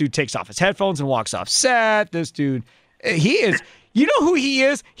takes off his headphones and walks off set. This dude, he is. You know who he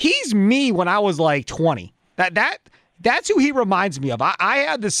is? He's me when I was like 20. That's who he reminds me of. I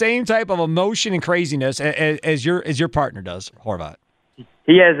had the same type of emotion and craziness as your partner does, Horvat.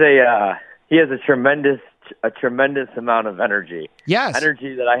 He has a tremendous amount of energy. Yes,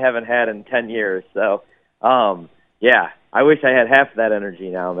 energy that I haven't had in 10 years. So, yeah, I wish I had half that energy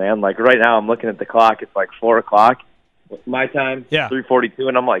now, man. Like right now, I'm looking at the clock. It's like 4:00, my time, Yeah. 3:42,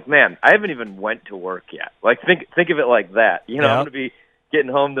 and I'm like, man, I haven't even went to work yet. Like, think of it like that. You know, I'm going to be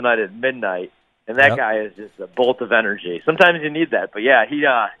getting home tonight at midnight, and that guy is just a bolt of energy. Sometimes you need that, but yeah, he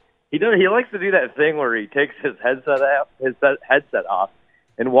likes to do that thing where he takes his headset off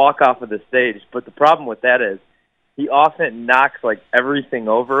and walk off of the stage. But the problem with that is he often knocks like everything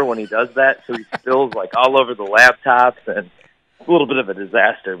over when he does that, so he spills like all over the laptops, and it's a little bit of a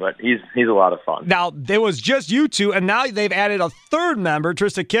disaster, but he's a lot of fun. Now, there was just you two, and now they've added a third member,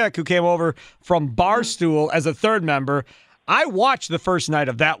 Trista Kick, who came over from Barstool as a third member. I watched the first night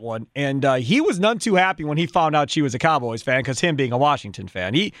of that one, and he was none too happy when he found out she was a Cowboys fan, because him being a Washington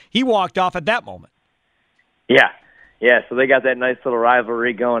fan. He walked off at that moment. Yeah, so they got that nice little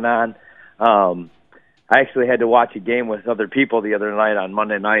rivalry going on. I actually had to watch a game with other people the other night on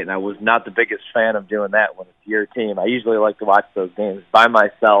Monday night, and I was not the biggest fan of doing that when it's your team. I usually like to watch those games by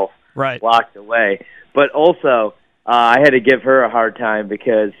myself, locked away. But also, I had to give her a hard time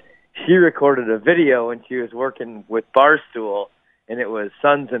because she recorded a video when she was working with Barstool, and it was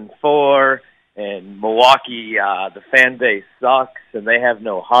Suns in 4, and Milwaukee, the fan base sucks, and they have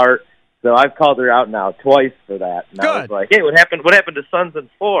no heart. So I've called her out now twice for that. And I was like, hey, what happened to Suns in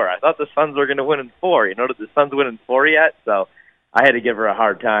 4? I thought the Suns were going to win in 4. You know, did the Suns win in 4 yet? So I had to give her a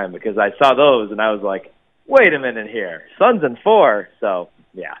hard time because I saw those, and I was like, wait a minute here. Suns in 4. So,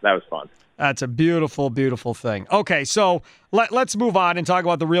 yeah, that was fun. That's a beautiful, beautiful thing. Okay, so let's move on and talk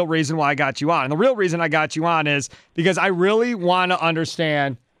about the real reason why I got you on. And the real reason I got you on is because I really want to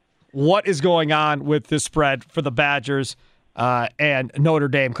understand what is going on with this spread for the Badgers and Notre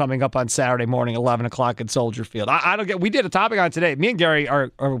Dame coming up on Saturday morning, 11 o'clock at Soldier Field. I don't get. We did a topic on it today. Me and Gary are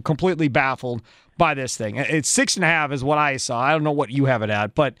completely baffled by this thing. It's 6.5 is what I saw. I don't know what you have it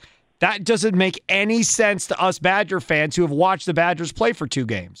at, but that doesn't make any sense to us Badger fans who have watched the Badgers play for 2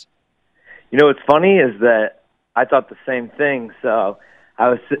 games. You know what's funny is that I thought the same thing. So I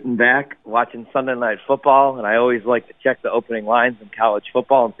was sitting back watching Sunday Night Football, and I always like to check the opening lines in college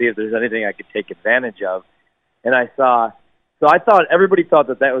football and see if there's anything I could take advantage of. And I thought everybody thought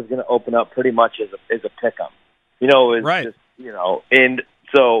that was going to open up pretty much as a pick-em. You know, it was just, you know, and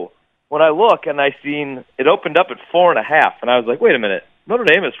so when I look and I seen it opened up at 4.5, and I was like, wait a minute, Notre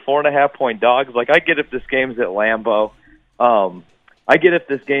Dame is 4.5-point dogs. Like, I get if this game's at Lambeau. I get if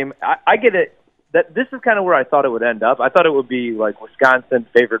this game, I get it, that this is kind of where I thought it would end up. I thought it would be like Wisconsin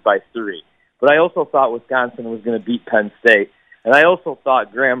favored by 3. But I also thought Wisconsin was going to beat Penn State. And I also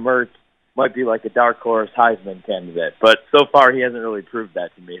thought Graham Mertz might be like a dark horse Heisman candidate. But so far, he hasn't really proved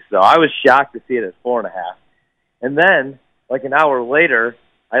that to me. So I was shocked to see it at 4.5. And then, like an hour later,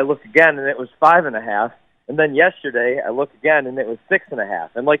 I looked again, and it was 5.5. And then yesterday, I looked again, and it was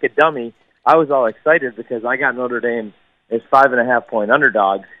 6.5. And like a dummy, I was all excited because I got Notre Dame as 5.5-point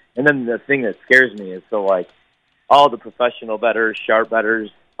underdogs. And then the thing that scares me is, so like all the professional bettors, sharp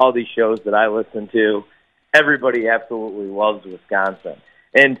bettors, all these shows that I listen to, everybody absolutely loves Wisconsin.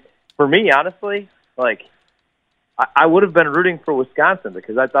 And for me, honestly, like I would have been rooting for Wisconsin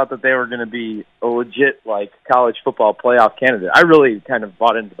because I thought that they were going to be a legit like college football playoff candidate. I really kind of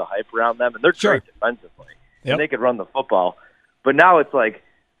bought into the hype around them, and they're great defensively, and they could run the football. But now it's like,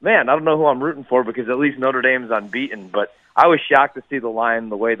 man, I don't know who I'm rooting for because at least Notre Dame's unbeaten. But I was shocked to see the line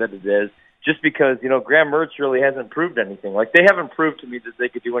the way that it is, just because, you know, Graham Mertz really hasn't proved anything. Like, they haven't proved to me that they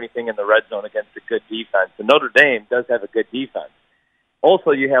could do anything in the red zone against a good defense. And Notre Dame does have a good defense.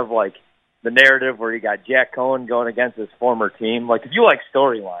 Also, you have, like, the narrative where you got Jack Cohen going against his former team. Like, if you like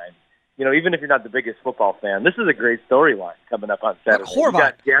storylines, you know, even if you're not the biggest football fan, this is a great storyline coming up on Saturday. You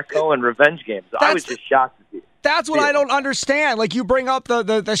got Jack Cohen revenge games. I was just shocked to see it. That's what I don't understand. Like, you bring up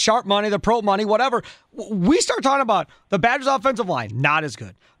the sharp money, the pro money, whatever. We start talking about the Badgers' offensive line, not as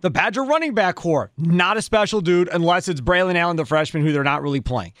good. The Badger running back core, not a special dude unless it's Braylon Allen, the freshman, who they're not really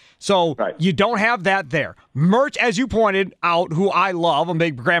playing. So you don't have that there. Mertz, as you pointed out, who I love, I'm a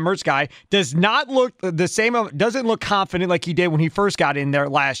big Graham Mertz guy, does not look the same, doesn't look confident like he did when he first got in there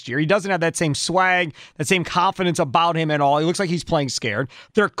last year. He doesn't have that same swag, that same confidence about him at all. He looks like he's playing scared.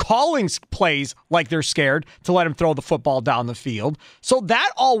 They're calling plays like they're scared to let him throw the football down the field. So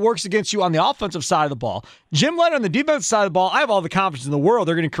that all works against you on the offensive side of the ball. Jim Leonhard on the defensive side of the ball, I have all the confidence in the world.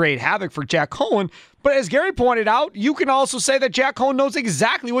 They're going to create havoc for Jack Cohen. But as Gary pointed out, you can also say that Jack Cohen knows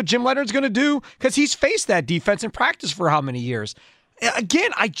exactly what Jim Leonhard's going to do because he's faced that defense in practice for how many years.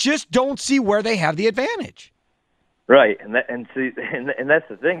 Again, I just don't see where they have the advantage. Right, and that's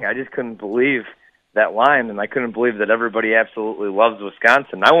the thing. I just couldn't believe that line, and I couldn't believe that everybody absolutely loves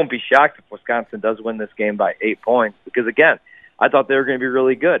Wisconsin. I won't be shocked if Wisconsin does win this game by 8 points because, again, I thought they were going to be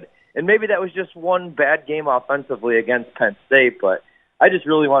really good. And maybe that was just one bad game offensively against Penn State, but I just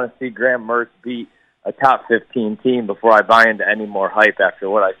really want to see Graham Mertz beat a top 15 team before I buy into any more hype after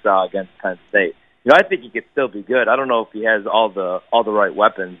what I saw against Penn State. I think he could still be good. I don't know if he has all the right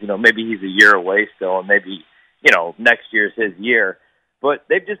weapons. Maybe he's a year away still, and maybe, next year's his year. But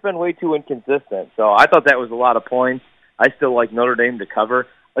they've just been way too inconsistent. So I thought that was a lot of points. I still like Notre Dame to cover.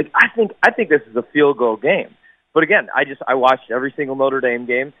 I think this is a field goal game. But again, I watched every single Notre Dame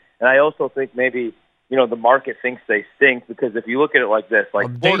game, and I also think maybe the market thinks they stink because if you look at it like this,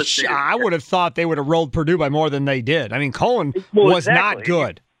 I would have thought they would have rolled Purdue by more than they did. I mean, Cohen was not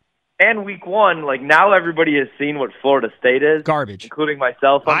good. And week one, now everybody has seen what Florida State is. Garbage. Including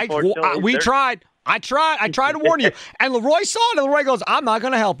myself, unfortunately. We tried. I tried to warn you. And Leroy saw it, and Leroy goes, I'm not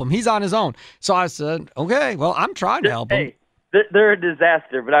going to help him. He's on his own. So I said, okay, well, I'm trying to help him. They're a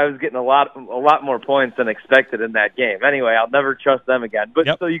disaster, but I was getting a lot more points than expected in that game. Anyway, I'll never trust them again.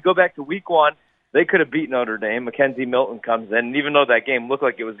 But So you go back to week one, they could have beat Notre Dame. Mackenzie Milton comes in, and even though that game looked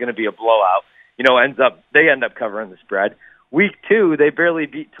like it was going to be a blowout, they end up covering the spread. Week two, they barely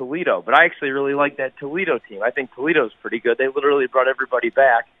beat Toledo, but I actually really like that Toledo team. I think Toledo's pretty good. They literally brought everybody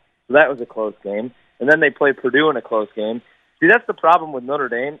back, so that was a close game. And then they play Purdue in a close game. See, that's the problem with Notre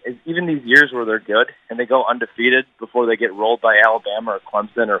Dame is even these years where they're good and they go undefeated before they get rolled by Alabama or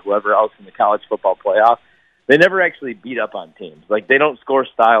Clemson or whoever else in the college football playoff, they never actually beat up on teams. They don't score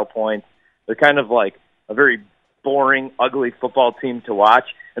style points. They're kind of like a very boring, ugly football team to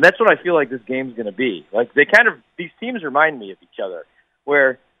watch. And that's what I feel like this game's going to be. These teams remind me of each other,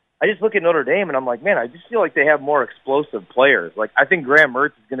 where I just look at Notre Dame and I'm like, man, I just feel like they have more explosive players. I think Graham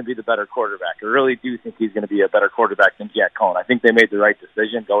Mertz is going to be the better quarterback. I really do think he's going to be a better quarterback than Jack Cohen. I think they made the right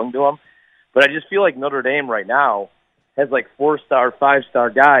decision going to him. But I just feel like Notre Dame right now has 4-star,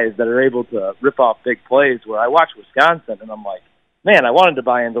 5-star guys that are able to rip off big plays, where I watch Wisconsin and I'm like, man, I wanted to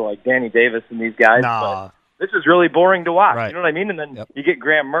buy into Danny Davis and these guys. But this is really boring to watch. Right. You know what I mean? And then you get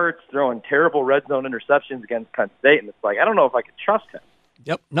Graham Mertz throwing terrible red zone interceptions against Penn State, and it's I don't know if I could trust him.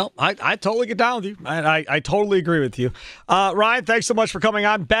 Yep. No, I totally get down with you. I totally agree with you. Ryan, thanks so much for coming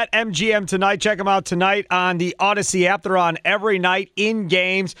on. BetMGM tonight. Check them out tonight on the Odyssey app. They're on every night in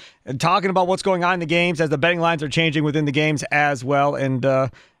games and talking about what's going on in the games as the betting lines are changing within the games as well. And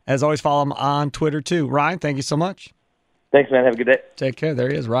as always, follow them on Twitter too. Ryan, thank you so much. Thanks, man. Have a good day. Take care. There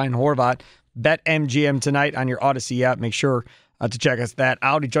he is, Ryan Horvat. BetMGM tonight on your Odyssey app. Make sure to check us that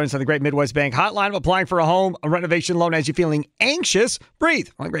out. He joins us on the Great Midwest Bank hotline of applying for a home, a renovation loan as you're feeling anxious. Breathe.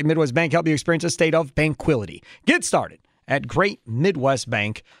 Let Great Midwest Bank help you experience a state of tranquility. Get started at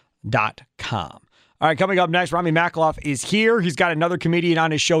greatmidwestbank.com. All right, coming up next, Rami Makloff is here. He's got another comedian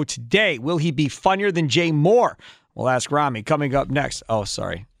on his show today. Will he be funnier than Jay Moore? We'll ask Rami. Coming up next. Oh,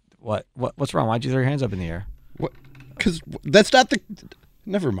 sorry. What's wrong? Why'd you throw your hands up in the air? What? Because that's not the...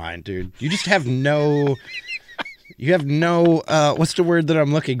 Never mind, dude. You just have no... You have no... what's the word that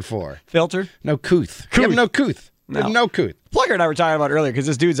I'm looking for? Filter? No couth. You have no couth. No couth. Plugger and I were talking about earlier because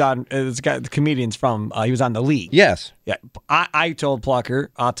this dude's on... This guy, the comedian's from... he was on The League. Yes. Yeah. I told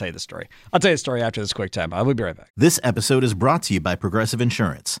Plucker... I'll tell you the story. I'll tell you the story after this quick time. I will be right back. This episode is brought to you by Progressive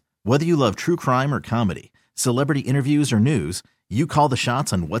Insurance. Whether you love true crime or comedy, celebrity interviews or news, you call the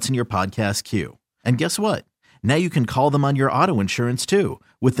shots on what's in your podcast queue. And guess what? Now you can call them on your auto insurance, too,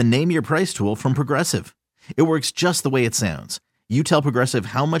 with the Name Your Price tool from Progressive. It works just the way it sounds. You tell Progressive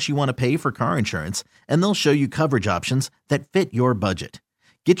how much you want to pay for car insurance, and they'll show you coverage options that fit your budget.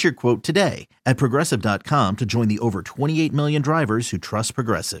 Get your quote today at Progressive.com to join the over 28 million drivers who trust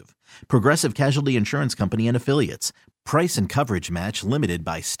Progressive. Progressive Casualty Insurance Company and Affiliates. Price and coverage match limited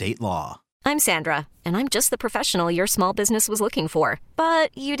by state law. I'm Sandra, and I'm just the professional your small business was looking for.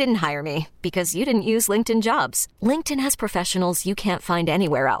 But you didn't hire me because you didn't use LinkedIn Jobs. LinkedIn has professionals you can't find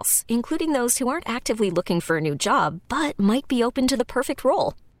anywhere else, including those who aren't actively looking for a new job, but might be open to the perfect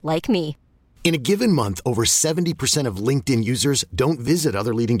role, like me. In a given month, over 70% of LinkedIn users don't visit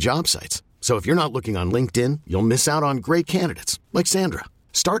other leading job sites. So if you're not looking on LinkedIn, you'll miss out on great candidates like Sandra.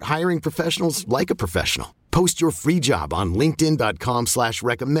 Start hiring professionals like a professional. Post your free job on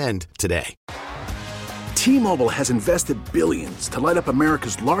linkedin.com/recommend today. T-Mobile has invested billions to light up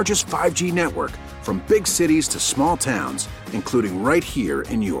America's largest 5G network, from big cities to small towns, including right here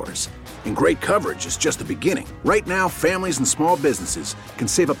in yours. And great coverage is just the beginning. Right now, families and small businesses can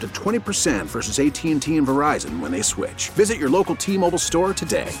save up to 20% versus AT&T and Verizon when they switch. Visit your local T-Mobile store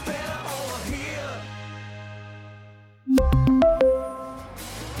today.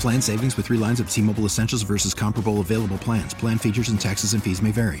 Plan savings with 3 lines of T-Mobile Essentials versus comparable available plans. Plan features and taxes and fees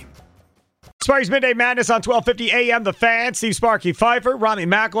may vary. Sparky's Midday Madness on 1250 AM. The Fan, Steve Sparky Pfeiffer, Rami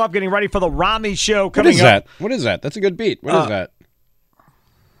Makloff getting ready for the Rami Show coming up. What is that? That's a good beat. What is that?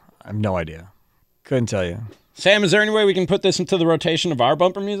 I have no idea. Couldn't tell you. Sam, is there any way we can put this into the rotation of our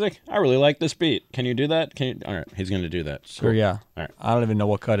bumper music? I really like this beat. Can you do that? All right, he's going to do that. Sure, yeah. All right. I don't even know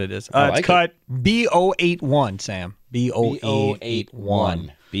what cut it is. It's cut B081, Sam.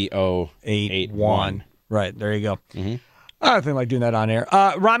 B081. B081. Right, there you go. Mm-hmm. I don't think like doing that on air.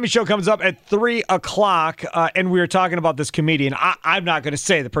 Rami Show comes up at 3 o'clock, and we were talking about this comedian. I'm not going to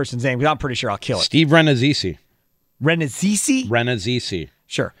say the person's name because I'm pretty sure I'll kill it. Steve Renazzisi. Renazzisi? Renazzisi.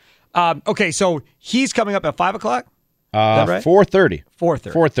 Sure. Okay, so he's coming up at 5 o'clock? Is that right? 4:30.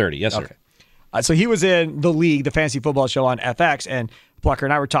 4:30. 4:30, yes, sir. Okay. So he was in The League, the fantasy football show on FX, and Plucker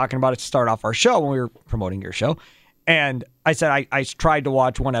and I were talking about it to start off our show when we were promoting your show. And I said I tried to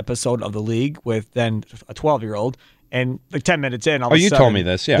watch one episode of The League with then a 12-year-old, and like 10 minutes in, all of a sudden, told me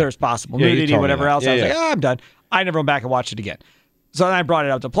this, yeah. There's possible Yeah, nudity, whatever else. Yeah, I was like, I'm done. I never went back and watched it again. So then I brought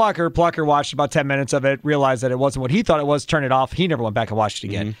it out to Plucker. Plucker watched about 10 minutes of it, realized that it wasn't what he thought it was, turned it off. He never went back and watched it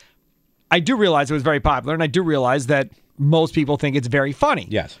again. Mm-hmm. I do realize it was very popular, and I do realize that most people think it's very funny.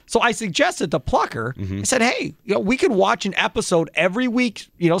 Yes. So I suggested to Plucker, I said, hey, we could watch an episode every week,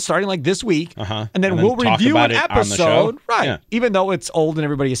 starting like this week, and then we'll review an episode. Right. Yeah. Even though it's old and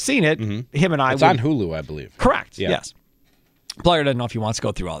everybody has seen it, him and I It's on Hulu, I believe. Correct. Yeah. Yes. Plucker doesn't know if he wants to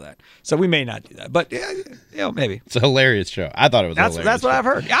go through all that. So we may not do that. But, maybe. It's a hilarious show. I thought it was hilarious. That's what I've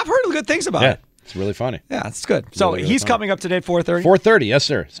heard. I've heard good things about it. It's really funny. Yeah, it's good. So really he's funny. coming up today at 4:30? 4:30, yes,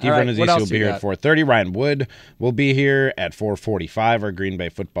 sir. Steve All right, Renazzisi will be here at 4:30. Ryan Wood will be here at 4:45, our Green Bay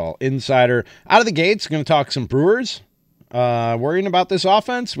football insider. Out of the gates, going to talk some Brewers. Worrying about this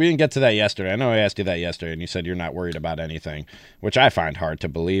offense? We didn't get to that yesterday. I know I asked you that yesterday, and you said you're not worried about anything, which I find hard to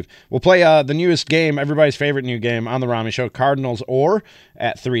believe. We'll play the newest game, everybody's favorite new game on the Rami Show, Cardinals or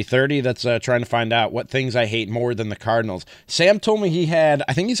at 3:30. That's trying to find out what things I hate more than the Cardinals. Sam told me he had,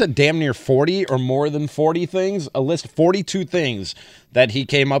 I think he said damn near 40 or more than 40 things, a list of 42 things that he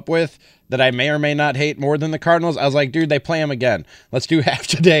came up with that I may or may not hate more than the Cardinals. I was like, dude, they play them again. Let's do half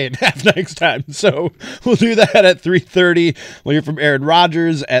today and half next time. So we'll do that at 3:30. We'll hear from Aaron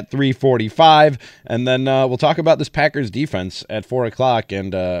Rodgers at 3:45. And then we'll talk about this Packers defense at 4 o'clock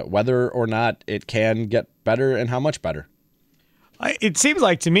and whether or not it can get better and how much better. It seems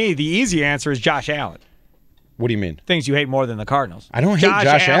like to me the easy answer is Josh Allen. What do you mean? Things you hate more than the Cardinals. I don't hate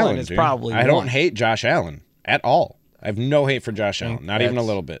Josh Allen. Is probably I don't hate Josh Allen at all. I have no hate for Josh Allen, not even a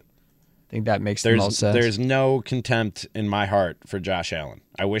little bit. I think that makes the most sense. There's no contempt in my heart for Josh Allen.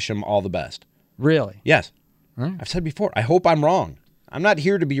 I wish him all the best. Really? Yes. I've said before, I hope I'm wrong. I'm not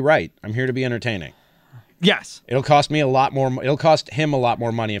here to be right. I'm here to be entertaining. Yes. It'll cost me a lot more. It'll cost him a lot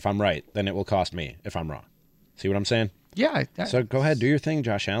more money if I'm right than it will cost me if I'm wrong. See what I'm saying? Yeah. So go ahead, do your thing,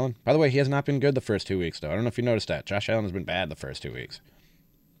 Josh Allen. By the way, he has not been good the first 2 weeks, though. I don't know if you noticed that. Josh Allen has been bad the first 2 weeks.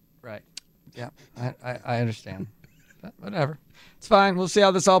 Right. Yeah, I understand. But whatever. It's fine. We'll see how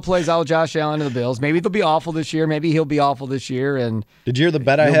this all plays out with Josh Allen and the Bills. Maybe they'll be awful this year. Maybe he'll be awful this year. And did you hear the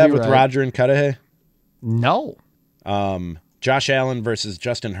bet I have with Roger and Cudahy? No. Josh Allen versus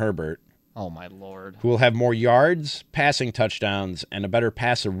Justin Herbert. Oh, my Lord. Who will have more yards, passing touchdowns, and a better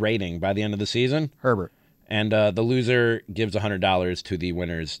passer rating by the end of the season? Herbert. And the loser gives $100 to the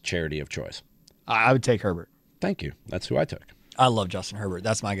winner's charity of choice. I would take Herbert. Thank you. That's who I took. I love Justin Herbert.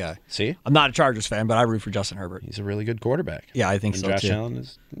 That's my guy. See? I'm not a Chargers fan, but I root for Justin Herbert. He's a really good quarterback. Yeah, I think so, Josh too. Allen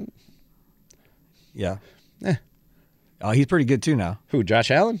is... Yeah. Oh, he's pretty good, too, now. Who,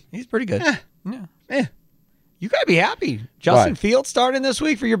 Josh Allen? He's pretty good. Yeah. You got to be happy. Justin Fields starting this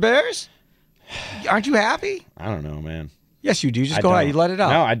week for your Bears? Aren't you happy? I don't know, man. Yes, you do. Just go ahead. You let it out.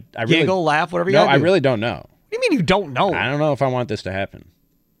 No, I really... Giggle, laugh, whatever you got to do. No, I really don't know. What do you mean you don't know? I don't know if I want this to happen.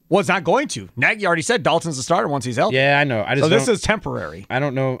 Well, it's not going to. Nagy already said Dalton's the starter once he's healthy. Yeah, I know. So this is temporary. I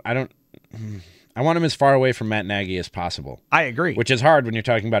don't know. I want him as far away from Matt Nagy as possible. I agree. Which is hard when you're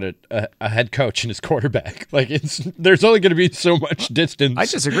talking about a head coach and his quarterback. Like there's only going to be so much distance. I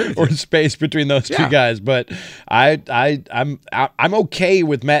disagree with or you. space between those two guys. But I'm okay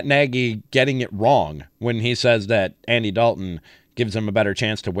with Matt Nagy getting it wrong when he says that Andy Dalton gives him a better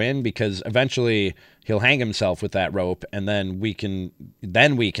chance to win, because eventually he'll hang himself with that rope, and then we can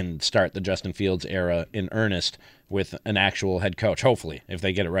start the Justin Fields era in earnest with an actual head coach, hopefully, if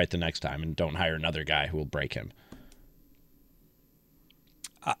they get it right the next time and don't hire another guy who will break him.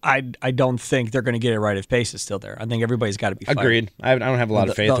 I don't think they're going to get it right if Pace is still there. I think everybody's got to be fired. Agreed. I don't have a lot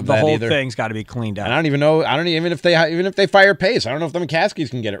of faith in that either. The whole thing's got to be cleaned out. And I don't even know. Even if they fire Pace, I don't know if the McCaskies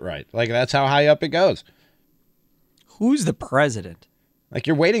can get it right. Like, that's how high up it goes. Who's the president? Like,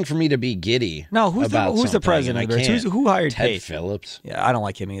 you're waiting for me to be giddy. No, who's the president? Who hired Ted Pace? Phillips. Yeah, I don't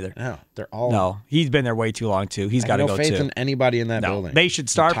like him either. No, they're all. No, he's been there way too long too. He's got to go too. I have no faith in anybody in that building. They should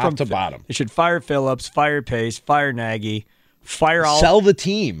start top from to bottom. They should fire Phillips, fire Pace, fire Nagy, Sell the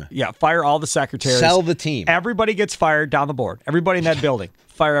team. Yeah, fire all the secretaries. Sell the team. Everybody gets fired down the board. Everybody in that building.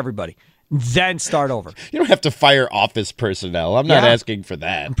 Fire everybody. Then start over. You don't have to fire office personnel. I'm not asking for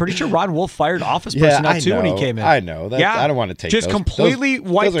that. I'm pretty sure Ron Wolf fired office personnel too when he came in. I know. I don't want to take just those. Completely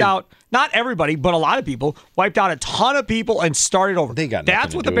wiped out, not everybody, but a lot of people, wiped out a ton of people and started over.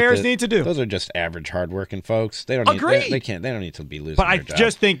 That's what the Bears need to do. Those are just average, hardworking folks. They don't need, they don't need to be losing But I their job.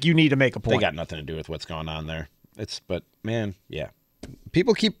 just think you need to make a point. They got nothing to do with what's going on there. But man, yeah.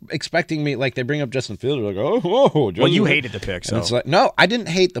 People keep expecting me, like they bring up Justin Fields, they're like, oh, whoa. Well, you hated the pick, so. It's like, no, I didn't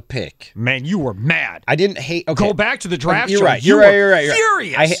hate the pick. Man, you were mad. I didn't hate. Okay. Go back to the draft. You're right. You're right.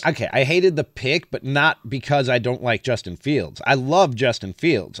 Furious. I hated the pick, but not because I don't like Justin Fields. I love Justin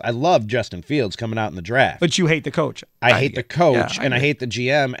Fields. I love Justin Fields coming out in the draft. But you hate the coach. I hate the coach, and I hate the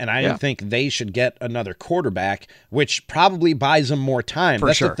GM, and I think they should get another quarterback, which probably buys them more time.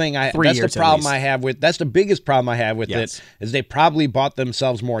 That's the thing. That's the problem I have with. That's the biggest problem I have with it is they probably bought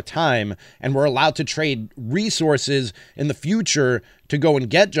themselves more time and were allowed to trade resources in the future to go and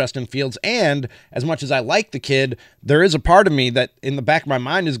get Justin Fields. And as much as I like the kid, there is a part of me that in the back of my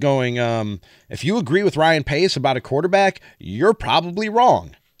mind is going, if you agree with Ryan Pace about a quarterback, you're probably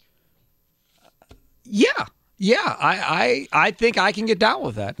wrong. Yeah. I think I can get down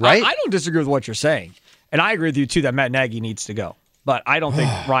with that. Right? I don't disagree with what you're saying. And I agree with you, too, that Matt Nagy needs to go. But I don't think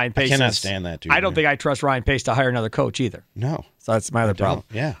Ryan Pace I cannot stand that, dude. I don't think I trust Ryan Pace to hire another coach either. No. So that's my other problem.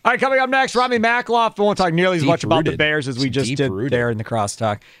 Yeah. All right, coming up next, Rami Makloff. We won't talk nearly as much about the Bears as we just did there in the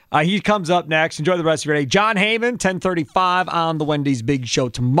crosstalk. He comes up next. Enjoy the rest of your day. John Heyman, 10:35 on the Wendy's Big Show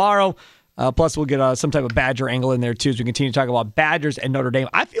tomorrow. Plus, we'll get some type of Badger angle in there, too, as we continue to talk about Badgers and Notre Dame.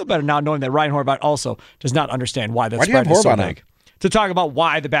 I feel better now knowing that Ryan Horvath also does not understand why the spread is so big. To talk about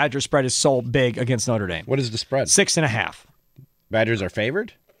why the Badger spread is so big against Notre Dame. What is the spread? 6.5. Badgers are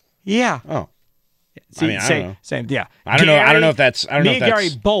favored? Yeah. Oh. See, I don't know. Same, yeah. I don't know if that's. Me and Gary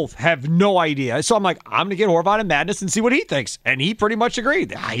both have no idea. So I'm like, I'm going to get Horvath and Madness and see what he thinks. And he pretty much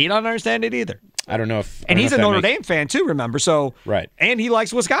agreed. He don't understand it either. I don't know if. And he's a Notre Dame fan too, remember? So right. And he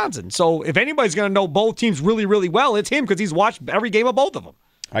likes Wisconsin. So if anybody's going to know both teams really, really well, it's him because he's watched every game of both of them.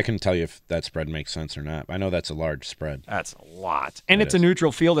 I can tell you if that spread makes sense or not. I know that's a large spread. That's a lot. And it's a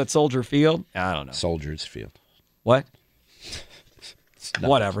neutral field at Soldier Field. I don't know. Soldiers Field. What?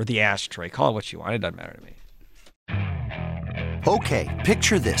 Whatever. The ashtray. Call it what you want. It doesn't matter to me. Okay,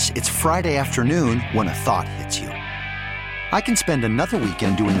 picture this. It's Friday afternoon when a thought hits you. I can spend another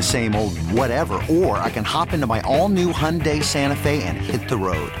weekend doing the same old whatever, or I can hop into my all-new Hyundai Santa Fe and hit the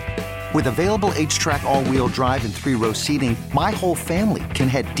road. With available H-Track all-wheel drive and 3-row seating, my whole family can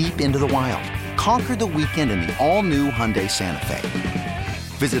head deep into the wild. Conquer the weekend in the all-new Hyundai Santa Fe.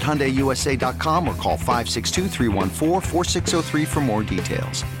 Visit HyundaiUSA.com or call 562-314-4603 for more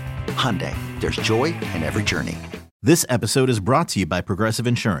details. Hyundai, there's joy in every journey. This episode is brought to you by Progressive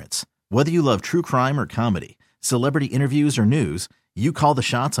Insurance. Whether you love true crime or comedy, celebrity interviews or news, you call the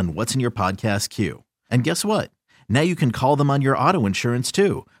shots on what's in your podcast queue. And guess what? Now you can call them on your auto insurance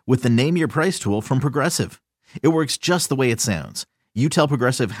too with the Name Your Price tool from Progressive. It works just the way it sounds. You tell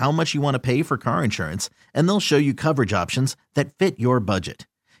Progressive how much you want to pay for car insurance, and they'll show you coverage options that fit your budget.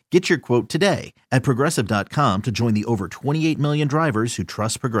 Get your quote today at Progressive.com to join the over 28 million drivers who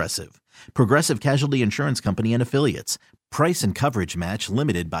trust Progressive. Progressive Casualty Insurance Company and Affiliates. Price and coverage match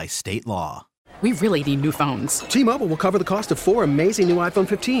limited by state law. We really need new phones. T-Mobile will cover the cost of 4 amazing new iPhone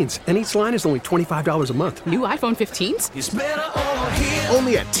 15s, and each line is only $25 a month. New iPhone 15s? It's better over here.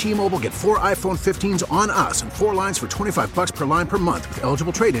 Only at T-Mobile, get 4 iPhone 15s on us and 4 lines for $25 per line per month with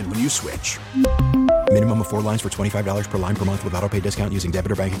eligible trade-in when you switch. Minimum of 4 lines for $25 per line per month with autopay discount using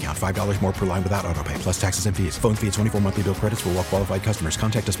debit or bank account. $5 more per line without autopay, plus taxes and fees. Phone fee at 24 monthly bill credits for well-qualified customers.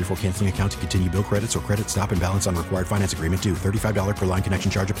 Contact us before canceling account to continue bill credits or credit stop and balance on required finance agreement due. $35 per line connection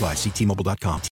charge applies. See T-Mobile.com.